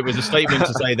 it was a statement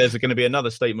to say there's going to be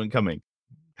another statement coming.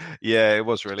 Yeah, it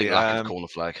was really. Corner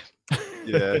flag.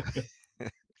 Yeah.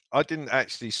 I didn't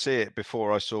actually see it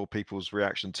before I saw people's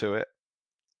reaction to it.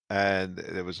 And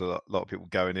there was a lot of people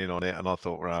going in on it, and I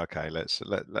thought, well, okay, let's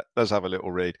have a little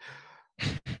read.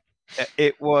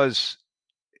 It was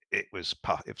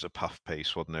a puff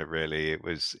piece, wasn't it? Really,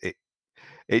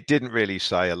 it didn't really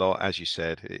say a lot, as you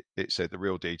said. It said the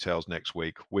real details next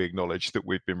week. We acknowledge that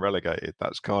we've been relegated.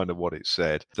 That's kind of what it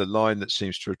said. The line that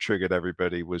seems to have triggered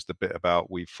everybody was the bit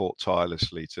about we fought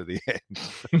tirelessly to the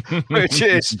end, which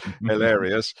is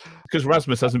hilarious. Because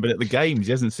Rasmus hasn't been at the games,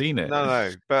 he hasn't seen it.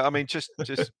 No. But I mean, just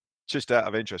out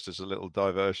of interest, as a little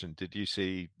diversion, did you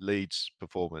see Leeds'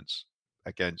 performance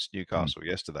against Newcastle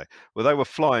yesterday? Well, they were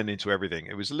flying into everything.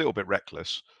 It was a little bit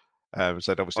reckless.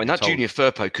 Obviously, that Junior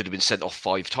Firpo could have been sent off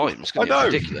 5 times. I know,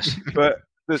 ridiculous. But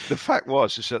the fact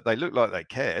was is that they looked like they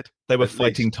cared. They were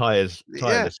fighting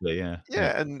tirelessly. Yeah.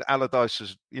 And Allardyce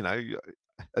is,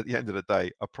 at the end of the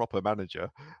day, a proper manager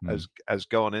has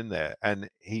gone in there, and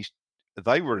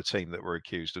they were a team that were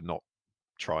accused of not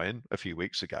trying a few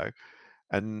weeks ago,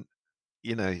 and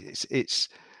it's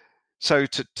so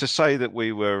to say that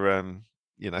we were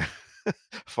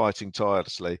fighting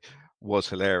tirelessly was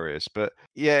hilarious. But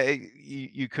yeah,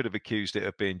 you could have accused it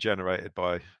of being generated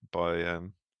by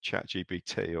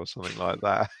ChatGPT or something like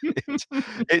that.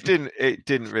 It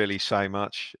didn't really say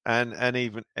much, and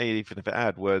even if it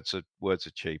had, words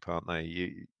are cheap, aren't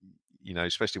they?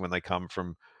 Especially when they come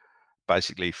from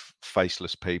basically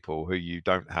faceless people who you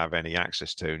don't have any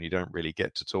access to and you don't really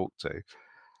get to talk to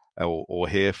or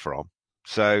hear from.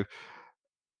 So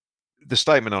the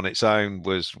statement on its own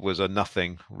was a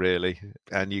nothing, really,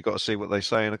 and you've got to see what they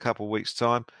say in a couple of weeks'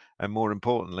 time, and more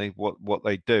importantly, what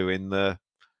they do in the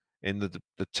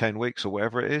 10 weeks or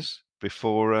whatever it is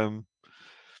before.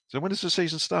 So when does the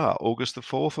season start? August the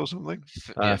 4th or something?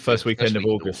 First weekend of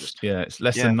August. Yeah, it's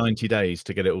less than 90 days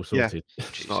to get it all sorted. Yeah.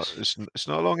 It's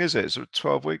not long, is it? It's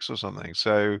 12 weeks or something.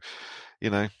 So,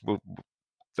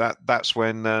 that's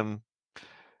when.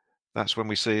 That's when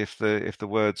we see if the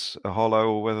words are hollow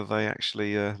or whether they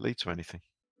actually lead to anything.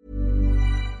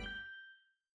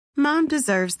 Mom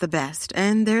deserves the best,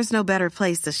 and there's no better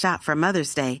place to shop for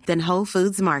Mother's Day than Whole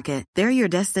Foods Market. They're your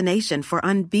destination for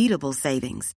unbeatable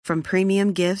savings, from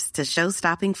premium gifts to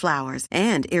show-stopping flowers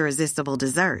and irresistible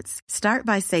desserts. Start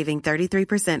by saving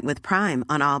 33% with Prime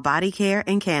on all body care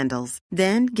and candles.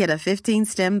 Then get a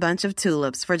 15-stem bunch of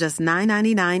tulips for just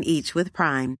 $9.99 each with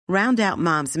Prime. Round out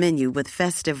Mom's menu with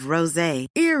festive rosé,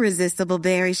 irresistible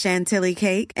berry chantilly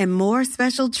cake, and more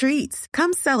special treats.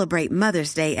 Come celebrate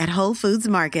Mother's Day at Whole Foods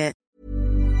Market.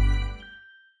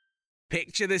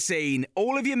 Picture the scene.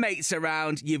 All of your mates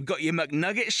around, you've got your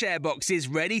McNugget share boxes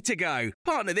ready to go.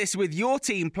 Partner this with your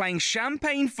team playing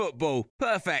champagne football.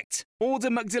 Perfect. Order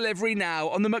McDelivery now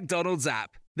on the McDonald's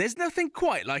app. There's nothing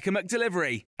quite like a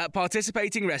McDelivery. At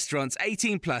participating restaurants,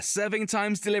 18 plus, serving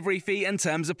times, delivery fee and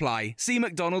terms apply. See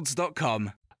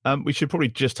mcdonalds.com. We should probably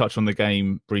just touch on the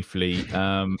game briefly.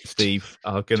 Steve,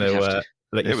 I'm going to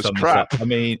let you sum this up. I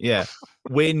mean, yeah,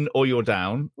 win or you're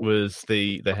down was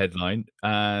the headline,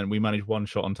 and we managed one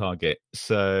shot on target.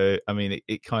 So, I mean,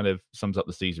 it kind of sums up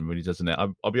the season, really, doesn't it?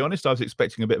 I'll be honest, I was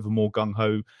expecting a bit of a more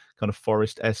gung-ho kind of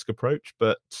Forest-esque approach,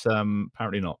 but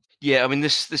apparently not. Yeah, I mean,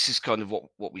 this is kind of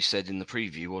what we said in the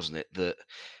preview, wasn't it? That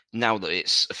now that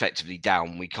it's effectively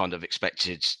down, we kind of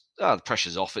expected, the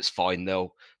pressure's off, it's fine.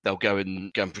 They'll go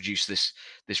and produce this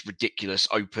ridiculous,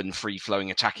 open, free-flowing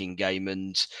attacking game,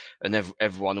 and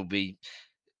everyone will be,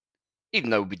 even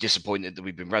though we'll be disappointed that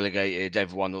we've been relegated,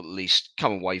 everyone will at least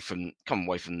come away from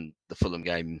the Fulham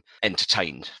game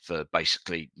entertained for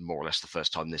basically more or less the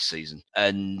first time this season.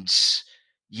 And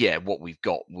yeah, what we've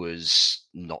got was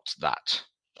not that.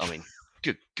 I mean,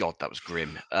 Good God, that was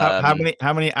grim. How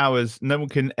many hours? No one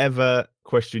can ever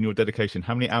question your dedication.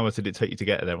 How many hours did it take you to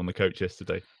get there on the coach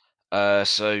yesterday?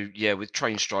 So yeah, with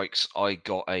train strikes, I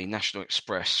got a National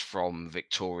Express from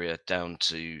Victoria down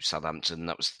to Southampton.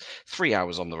 That was 3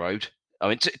 hours on the road. I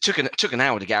mean, it took an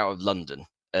hour to get out of London,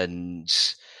 and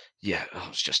yeah, it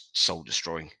was just soul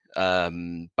destroying.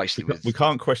 Basically, we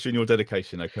can't question your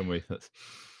dedication, though, can we?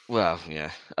 Well,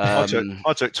 yeah. I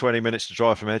took 20 minutes to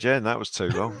drive from Edge End. That was too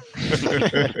long.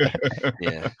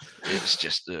 Yeah, it was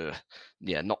just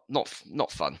not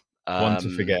fun. One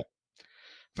to forget.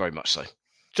 Very much so.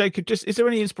 Jacob, is there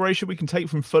any inspiration we can take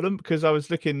from Fulham? Because I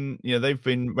was looking, they've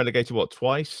been relegated,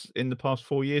 twice in the past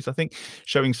 4 years, I think,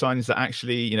 showing signs that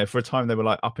actually, for a time they were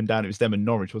like up and down. It was them and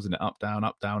Norwich, wasn't it? Up, down,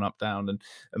 up, down, up, down. And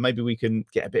maybe we can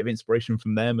get a bit of inspiration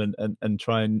from them and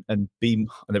try and be,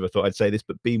 I never thought I'd say this,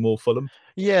 but be more Fulham.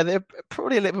 Yeah, they're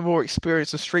probably a little bit more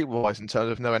experienced and streetwise in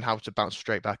terms of knowing how to bounce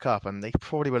straight back up. And they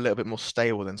probably were a little bit more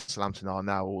stable than Southampton are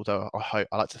now, although I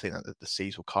like to think that the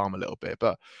seas will calm a little bit.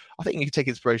 But I think you can take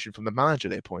inspiration from the manager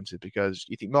they appointed, because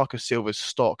you think Marcus Silva's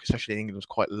stock, especially in England, was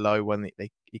quite low when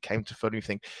he came to Fulham. You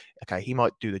think, okay, he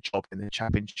might do the job in the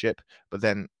Championship, but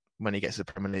then when he gets to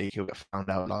the Premier League, he'll get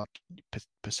found out. Like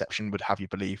perception would have you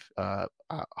believe at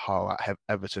Hull, at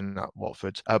Everton, at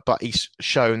Watford. But he's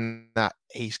shown that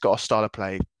he's got a style of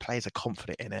play. Players are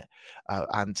confident in it,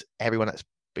 and everyone that's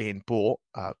being bought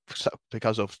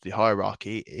because of the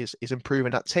hierarchy is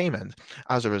improving that team, and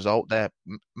as a result they're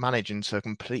managing to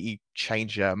completely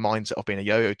change their mindset of being a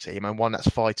yo-yo team and one that's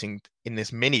fighting in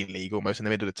this mini league almost in the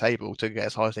middle of the table to get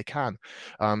as high as they can.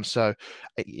 So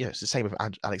it's the same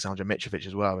with Alexander Mitrovic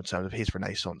as well in terms of his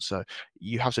renaissance. So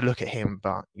you have to look at him,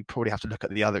 but you probably have to look at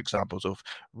the other examples of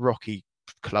rocky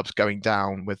clubs going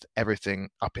down with everything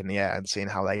up in the air and seeing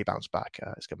how they bounce back.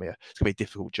 It's gonna be a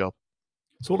difficult job.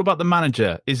 It's all about the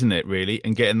manager, isn't it, really,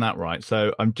 and getting that right.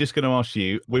 So I'm just going to ask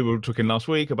you, we were talking last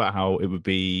week about how it would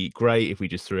be great if we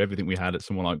just threw everything we had at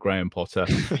someone like Graham Potter.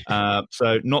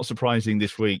 So not surprising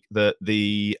this week that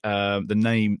the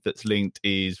name that's linked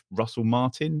is Russell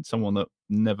Martin, someone that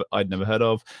I'd never heard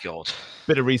of. God.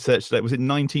 Bit of research today. Was it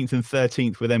 19th and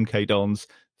 13th with MK Dons?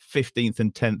 15th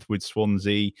and 10th with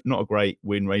Swansea. Not a great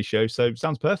win ratio, so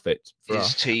sounds perfect for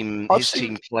us. His team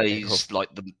plays like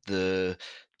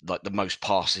the most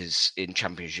passes in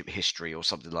Championship history or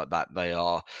something like that. They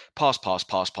are pass.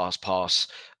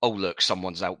 Oh, look,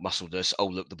 someone's out-muscled us. Oh,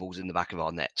 look, the ball's in the back of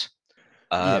our net.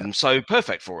 So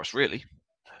perfect for us, really.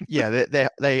 Yeah,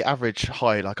 they average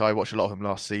high. Like I watched a lot of them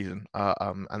last season,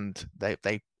 and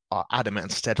they are adamant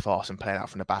and steadfast in playing out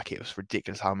from the back. It was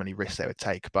ridiculous how many risks they would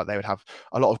take, but they would have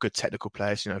a lot of good technical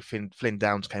players. Flynn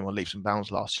Downs came on leaps and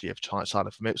bounds last year for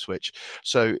signing from Ipswich.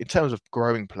 So in terms of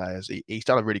growing players, he's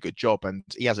done a really good job, and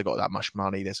he hasn't got that much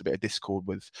money. There's a bit of discord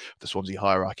with the Swansea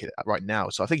hierarchy right now.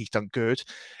 So I think he's done good.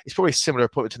 It's probably a similar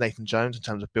appointment to Nathan Jones in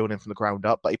terms of building from the ground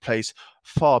up, but he plays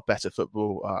far better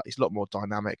football. He's a lot more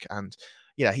dynamic, and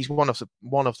yeah, he's one of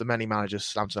the many managers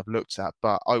Southampton have looked at,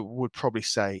 but I would probably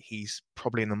say he's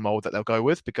probably in the mould that they'll go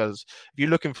with, because if you're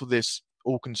looking for this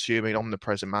all-consuming,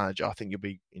 omnipresent manager, I think you'll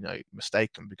be,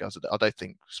 mistaken, because I don't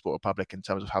think Sport Republic, in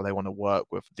terms of how they want to work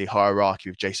with the hierarchy,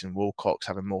 with Jason Wilcox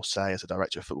having more say as a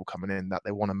director of football coming in, that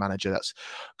they want a manager that's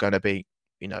going to be,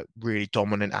 really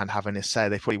dominant and having his say.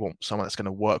 They probably want someone that's going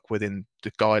to work within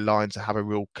the guidelines and have a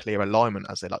real clear alignment,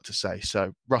 as they like to say.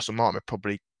 So Russell Martin would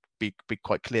probably be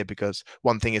quite clear, because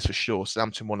one thing is for sure,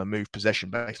 Southampton want to move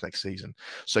possession base next season.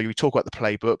 So you talk about the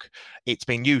playbook, it's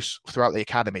been used throughout the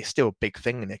academy. It's still a big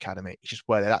thing in the academy. It's just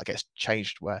where that gets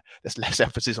changed, where there's less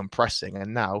emphasis on pressing,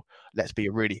 and now let's be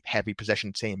a really heavy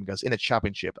possession team, because in a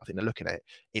Championship, I think they're looking at it,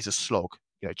 it's a slog.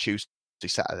 Tuesday,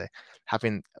 Saturday,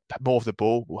 having more of the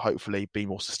ball will hopefully be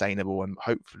more sustainable and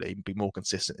hopefully be more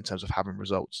consistent in terms of having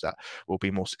results that will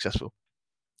be more successful.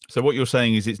 So what you're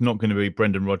saying is it's not going to be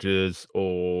Brendan Rodgers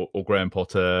or Graham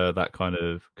Potter, that kind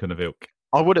of ilk?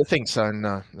 I wouldn't think so,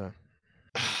 no.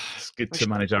 It's good to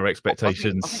manage our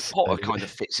expectations. I think Potter kind of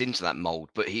fits into that mould,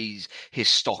 but his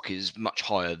stock is much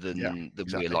higher than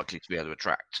exactly. We're likely to be able to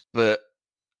attract. But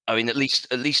I mean, at least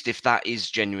if that is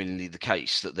genuinely the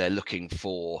case, that they're looking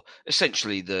for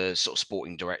essentially the sort of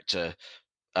sporting director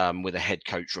with a head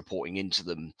coach reporting into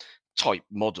them type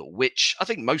model, which I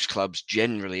think most clubs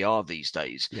generally are these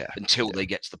days, until they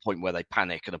get to the point where they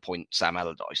panic and appoint Sam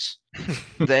Allardyce.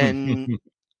 Then,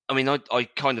 I mean, I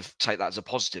kind of take that as a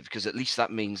positive, because at least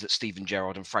that means that Steven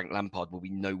Gerrard and Frank Lampard will be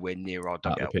nowhere near our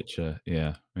dugout. Out of the picture,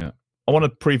 yeah. I want to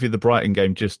preview the Brighton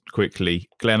game just quickly.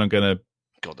 Glenn, I'm going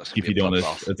to God, that's give you the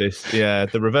honours of this. Yeah,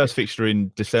 the reverse fixture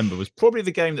in December was probably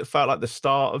the game that felt like the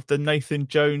start of the Nathan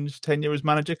Jones tenure as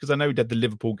manager, because I know he did the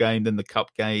Liverpool game, then the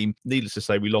Cup game. Needless to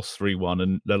say, we lost 3-1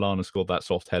 and Lallana scored that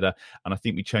soft header. And I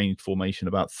think we changed formation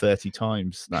about 30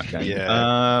 times that game.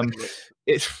 Yeah.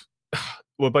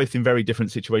 We're both in very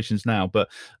different situations now, but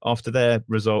after their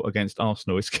result against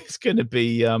Arsenal, it's going to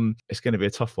be a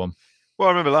tough one. Well,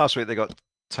 I remember last week they got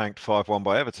tanked 5-1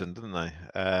 by Everton, didn't they?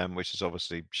 Which has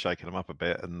obviously shaken them up a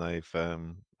bit, and they've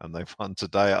won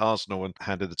today at Arsenal and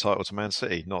handed the title to Man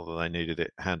City. Not that they needed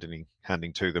it handing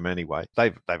to them anyway.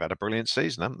 They've had a brilliant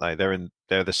season, haven't they?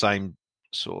 They're the same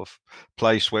sort of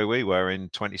place where we were in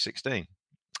 2016,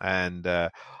 and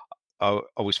I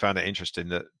always found it interesting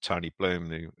that Tony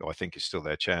Bloom, who I think is still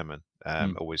their chairman,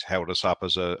 always held us up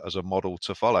as a model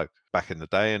to follow back in the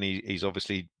day, and he's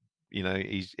obviously,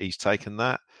 he's taken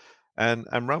that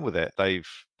and run with it. They've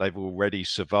already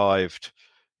survived,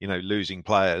 losing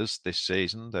players this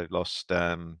season. They've lost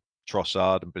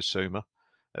Trossard and Bissouma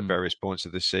at various points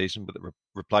of this season, but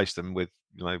replaced them with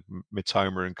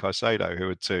Mitoma and Caicedo, who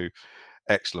are two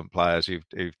excellent players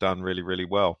who've done really, really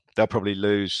well. They'll probably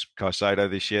lose Caicedo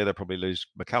this year. They'll probably lose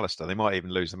McAllister. They might even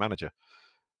lose the manager.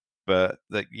 But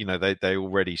they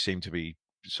already seem to be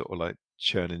sort of like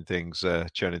churning things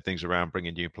around,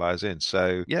 bringing new players in.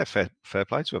 So yeah, fair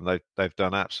play to them. They've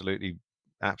done absolutely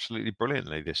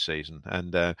brilliantly this season,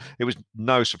 and it was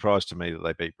no surprise to me that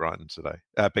they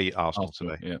beat Arsenal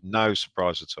today. Yeah. No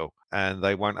surprise at all, and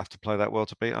they won't have to play that well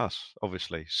to beat us,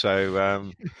 obviously.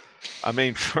 So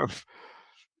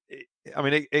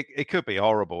it could be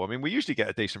horrible. I mean, we usually get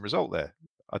a decent result there.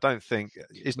 I don't think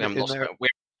we're a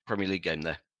Premier League game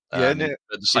there. The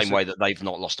same way that they've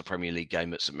not lost a Premier League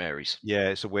game at St Mary's. Yeah,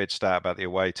 it's a weird stat about the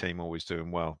away team always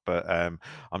doing well, but I'm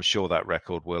sure that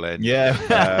record will end.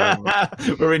 Yeah,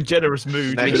 we're in generous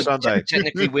mood. Next Sunday.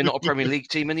 Technically, we're not a Premier League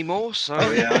team anymore, so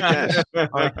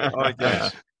I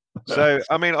guess. So,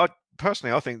 I mean, I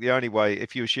think the only way,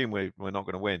 if you assume we're not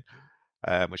going to win,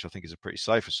 which I think is a pretty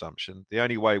safe assumption, the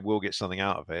only way we'll get something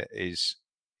out of it is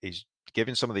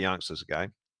giving some of the youngsters a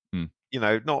game.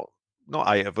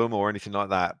 Not 8 of them or anything like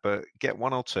that, but get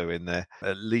 1 or 2 in there,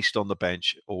 at least on the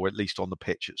bench or at least on the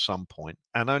pitch at some point,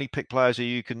 and only pick players who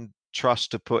you can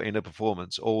trust to put in a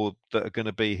performance or that are going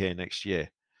to be here next year.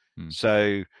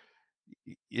 So,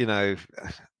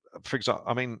 for example,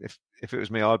 I mean, if it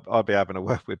was me, I'd be having a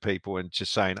word with people and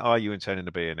just saying, are you intending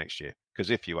to be here next year?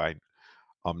 Because if you ain't,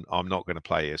 I'm not going to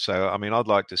play here. So, I mean, I'd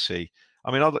like to see,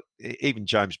 even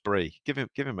James Bree, give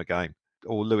him a game,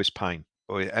 or Lewis Payne.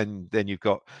 And then you've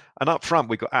got, and up front,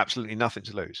 we've got absolutely nothing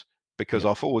to lose because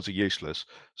our forwards are useless.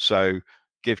 So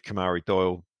give Kamari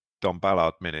Doyle, Don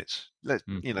Ballard minutes.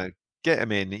 Get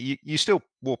him in. You still,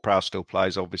 Ward-Prowse still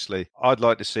plays, obviously. I'd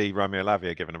like to see Romeo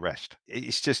Lavia given a rest.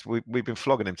 It's just, we've been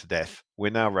flogging him to death. We're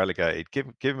now relegated. Give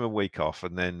him a week off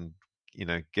and then,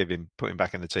 put him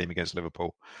back in the team against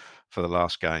Liverpool for the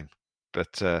last game.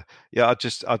 But I'd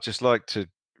just like to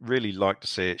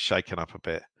see it shaken up a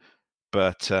bit.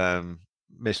 But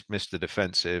Mr.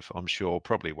 Defensive, I'm sure,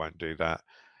 probably won't do that,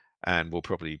 and we'll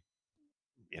probably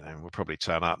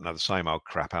turn up and have the same old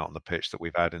crap out on the pitch that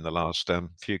we've had in the last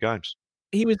few games.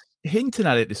 He was hinting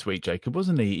at it this week, Jacob,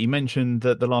 wasn't he? He mentioned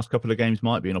that the last couple of games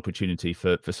might be an opportunity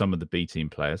for some of the B team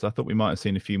players. I thought we might have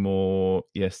seen a few more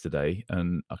yesterday,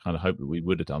 and I kind of hope that we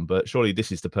would have done. But surely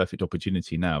this is the perfect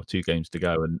opportunity now. 2 games to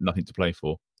go and nothing to play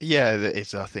for. Yeah, it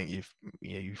is. I think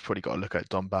you've probably got to look at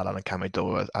Don Ballard and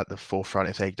Kamado at the forefront.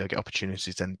 If they don't get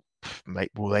opportunities, then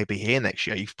will they be here next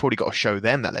year? You've probably got to show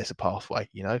them that there's a pathway.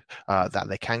 That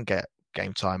they can get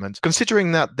game time. And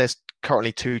considering that there's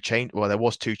currently 2 change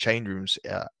rooms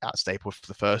at Staples for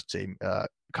the first team a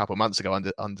couple of months ago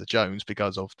under Jones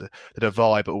because of the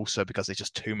divide, but also because there's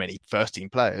just too many first team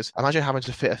players. Imagine having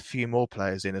to fit a few more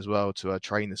players in as well to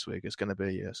train this week. It's going to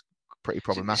be pretty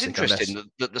problematic. It's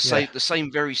interesting that the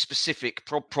same very specific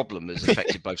problem has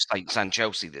affected both Saints and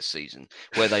Chelsea this season,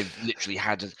 where they've literally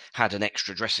had an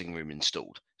extra dressing room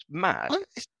installed. Mad.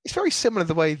 It's very similar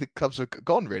the way the clubs have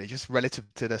gone, really, just relative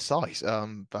to their size.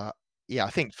 But yeah, I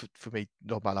think for me,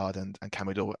 Don Ballard and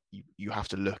Kamado, you have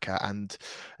to look at, and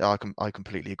I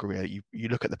completely agree. You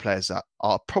look at the players that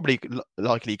are probably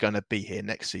likely going to be here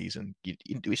next season.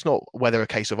 It's not whether a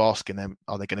case of asking them,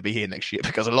 are they going to be here next year?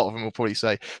 Because a lot of them will probably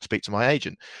say, speak to my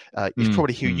agent. It's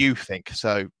probably who you think.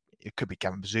 So it could be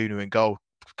Gavin Bazunu in goal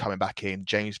coming back in,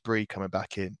 James Bree coming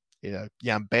back in,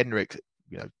 Jan Bednarek,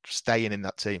 staying in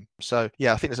that team. So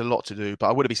yeah, I think there's a lot to do, but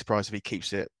I wouldn't be surprised if he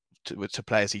keeps it to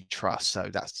players he trusts. So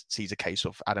that sees a case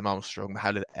of Adam Armstrong,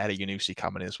 Ella Yunusi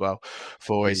coming in as well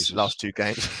for his last 2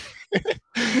 games.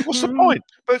 What's the point?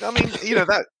 But I mean,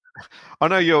 I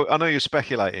know you're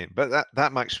speculating, but that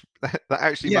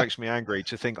actually makes me angry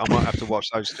to think I might have to watch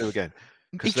those two again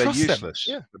because they're useless.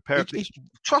 Yeah.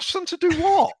 Trust them to do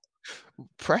what?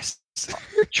 Press.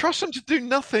 Trust them to do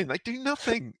nothing. They do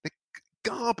nothing. They're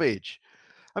garbage.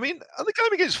 I mean, the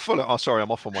game against Fulham. Oh, sorry,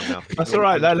 I'm off on one now. That's all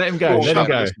right. Let him go. Let him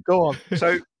go. Go on.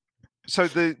 So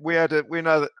we had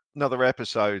another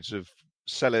episodes of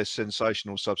Sellers'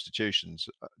 sensational substitutions,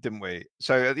 didn't we?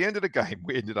 So at the end of the game,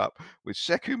 we ended up with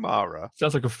Sekou Mara.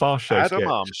 Sounds like a Fast Show Adam sketch.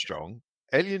 Armstrong,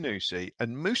 Elyounoussi,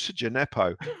 and Moussa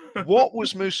Djenepo. What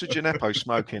was Moussa Djenepo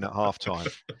smoking at halftime?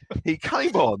 He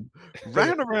came on,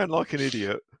 ran around like an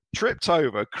idiot, tripped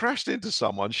over, crashed into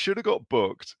someone, should have got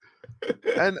booked.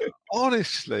 And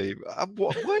honestly,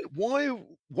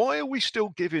 why are we still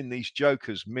giving these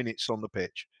jokers minutes on the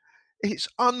pitch? It's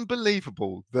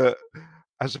unbelievable that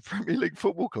as a Premier League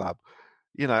football club,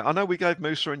 I know we gave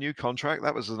Moussa a new contract.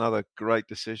 That was another great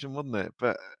decision, wasn't it?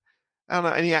 But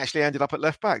and he actually ended up at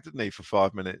left back, didn't he, for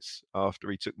 5 minutes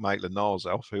after he took Maitland-Niles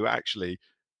off, who actually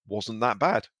wasn't that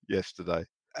bad yesterday.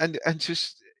 And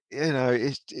just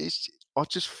it's I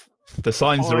just. The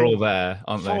signs are all there,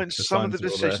 aren't they? Some of the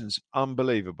decisions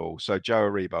unbelievable. So Joe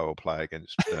Aribo will play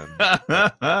against Brighton.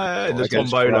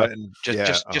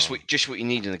 Just what you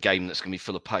need in a game that's going to be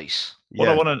full of pace. What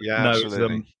I want to know is,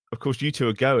 of course, you two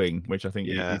are going, which I think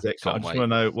is excellent. I just want to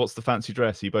know, what's the fancy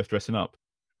dress? Are you both dressing up?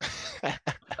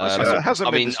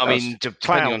 Depending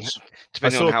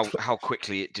on how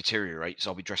quickly it deteriorates,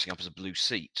 I'll be dressing up as a blue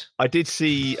seat. I did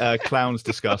see clowns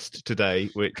discussed today,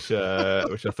 which I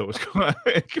thought was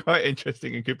quite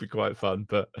interesting and could be quite fun.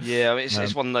 But yeah,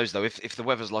 it's one of those though. If the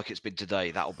weather's like it's been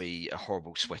today, that'll be a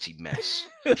horrible sweaty mess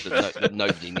that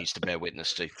nobody needs to bear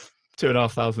witness to.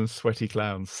 2,500 sweaty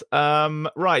clowns.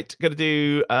 Right, going to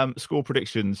do score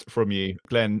predictions from you,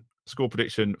 Glenn. Score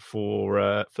prediction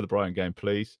for the Brighton game,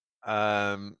 please.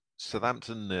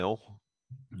 Southampton 0.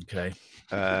 Okay.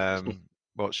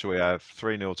 What shall we have?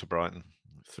 3-0 to Brighton.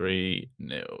 3-0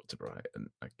 to Brighton.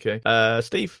 Okay.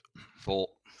 Steve? 4.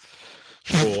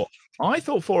 4. I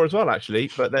thought 4 as well, actually,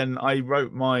 but then I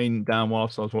wrote mine down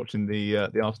whilst I was watching the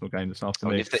Arsenal game this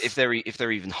afternoon. If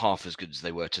they're even half as good as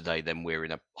they were today, then we're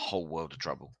in a whole world of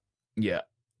trouble. Yeah.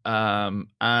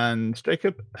 And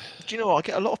Jacob? Do you know what? I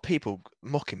get a lot of people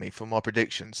mocking me for my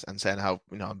predictions and saying how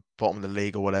I'm bottom of the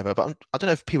league or whatever. But I don't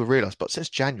know if people realise, but since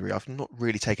January, I've not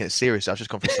really taken it seriously. I've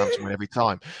just gone for Southampton win every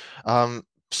time.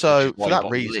 So for that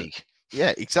reason,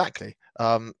 yeah, exactly.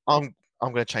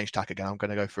 I'm going to change tack again. I'm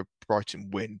going to go for a Brighton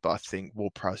win, but I think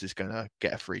Ward-Prowse is going to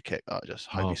get a free kick. I just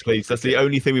hope please. That's the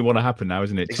only thing we want to happen now,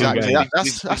 isn't it? Exactly.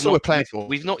 That's what we're playing for.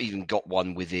 We've not even got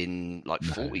one within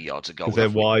 40 yards of goal. Because they're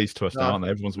wise to us now, aren't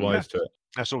they? Everyone's wise to it.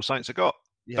 That's all Saints have got.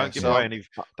 Yeah, don't give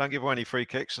away any free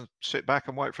kicks and sit back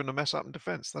and wait for them to mess up in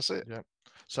defence. That's it. Yeah.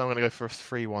 So I'm going to go for a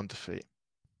 3-1 defeat.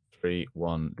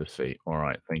 3-1 defeat. All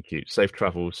right, thank you. Safe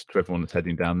travels to everyone that's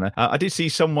heading down there. I did see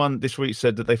someone this week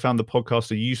said that they found the podcast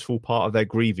a useful part of their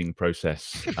grieving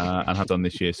process and have done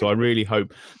this year. So I really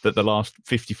hope that the last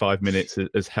 55 minutes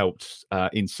has helped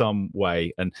in some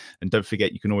way. And don't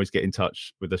forget, you can always get in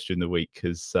touch with us during the week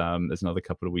because there's another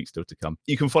couple of weeks still to come.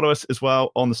 You can follow us as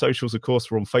well on the socials, of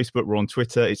course. We're on Facebook, we're on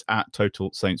Twitter. It's at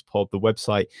Total Saints Pod. The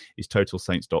website is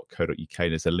totalsaints.co.uk.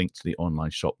 There's a link to the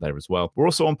online shop there as well. We're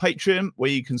also on Patreon,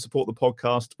 where you can support the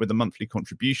podcast with a monthly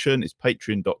contribution. It's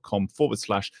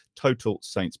patreon.com/Total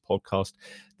Saints Podcast.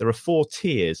 There are 4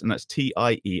 tiers, and that's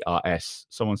TIERS.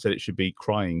 Someone said it should be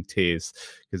crying tears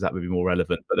because that would be more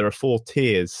relevant. But there are 4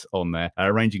 tiers on there,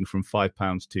 ranging from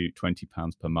 £5 to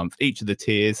 £20 per month. Each of the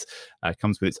tiers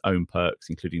comes with its own perks,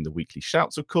 including the weekly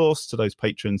shouts, of course, to those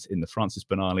patrons in the Francis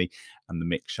Benali and the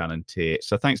Mick Shannon tier.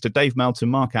 So thanks to Dave Melton,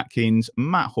 Mark Atkins,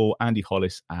 Matt Hall, Andy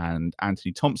Hollis, and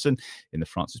Anthony Thompson in the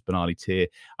Francis Benali tier,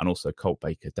 and also Colt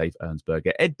Baker, Dave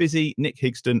Ernsberger, Ed Busy, Nick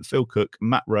Higston, Phil Cook,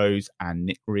 Matt Rose, and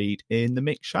Nick Reed in the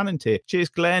Mick Shannon tier. Cheers,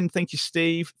 Glenn. Thank you,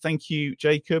 Steve. Thank you,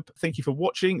 Jacob. Thank you for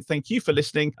watching. Thank you for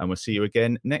listening, and we'll see you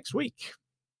again next week.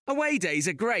 Away days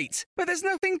are great, but there's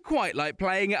nothing quite like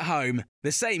playing at home.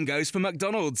 The same goes for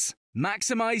McDonald's.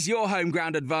 Maximise your home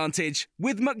ground advantage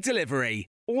with McDelivery.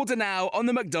 Order now on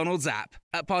the McDonald's app.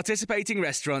 At participating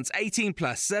restaurants, 18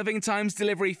 plus serving times,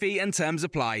 delivery fee and terms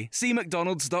apply. See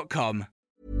mcdonalds.com.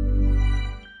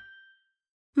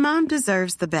 Mom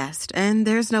deserves the best, and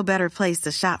there's no better place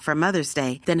to shop for Mother's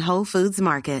Day than Whole Foods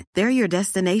Market. They're your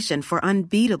destination for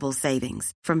unbeatable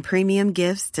savings, from premium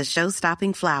gifts to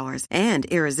show-stopping flowers and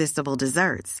irresistible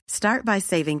desserts. Start by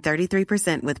saving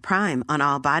 33% with Prime on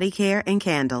all body care and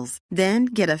candles. Then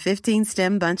get a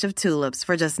 15-stem bunch of tulips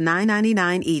for just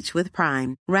 $9.99 each with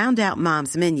Prime. Round out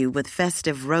Mom's menu with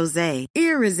festive rosé,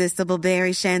 irresistible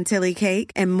berry chantilly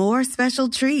cake, and more special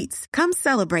treats. Come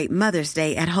celebrate Mother's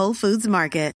Day at Whole Foods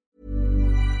Market.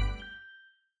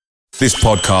 This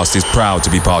podcast is proud to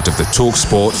be part of the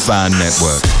TalkSport Fan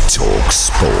Network.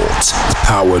 TalkSport.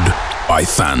 Powered by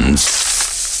fans.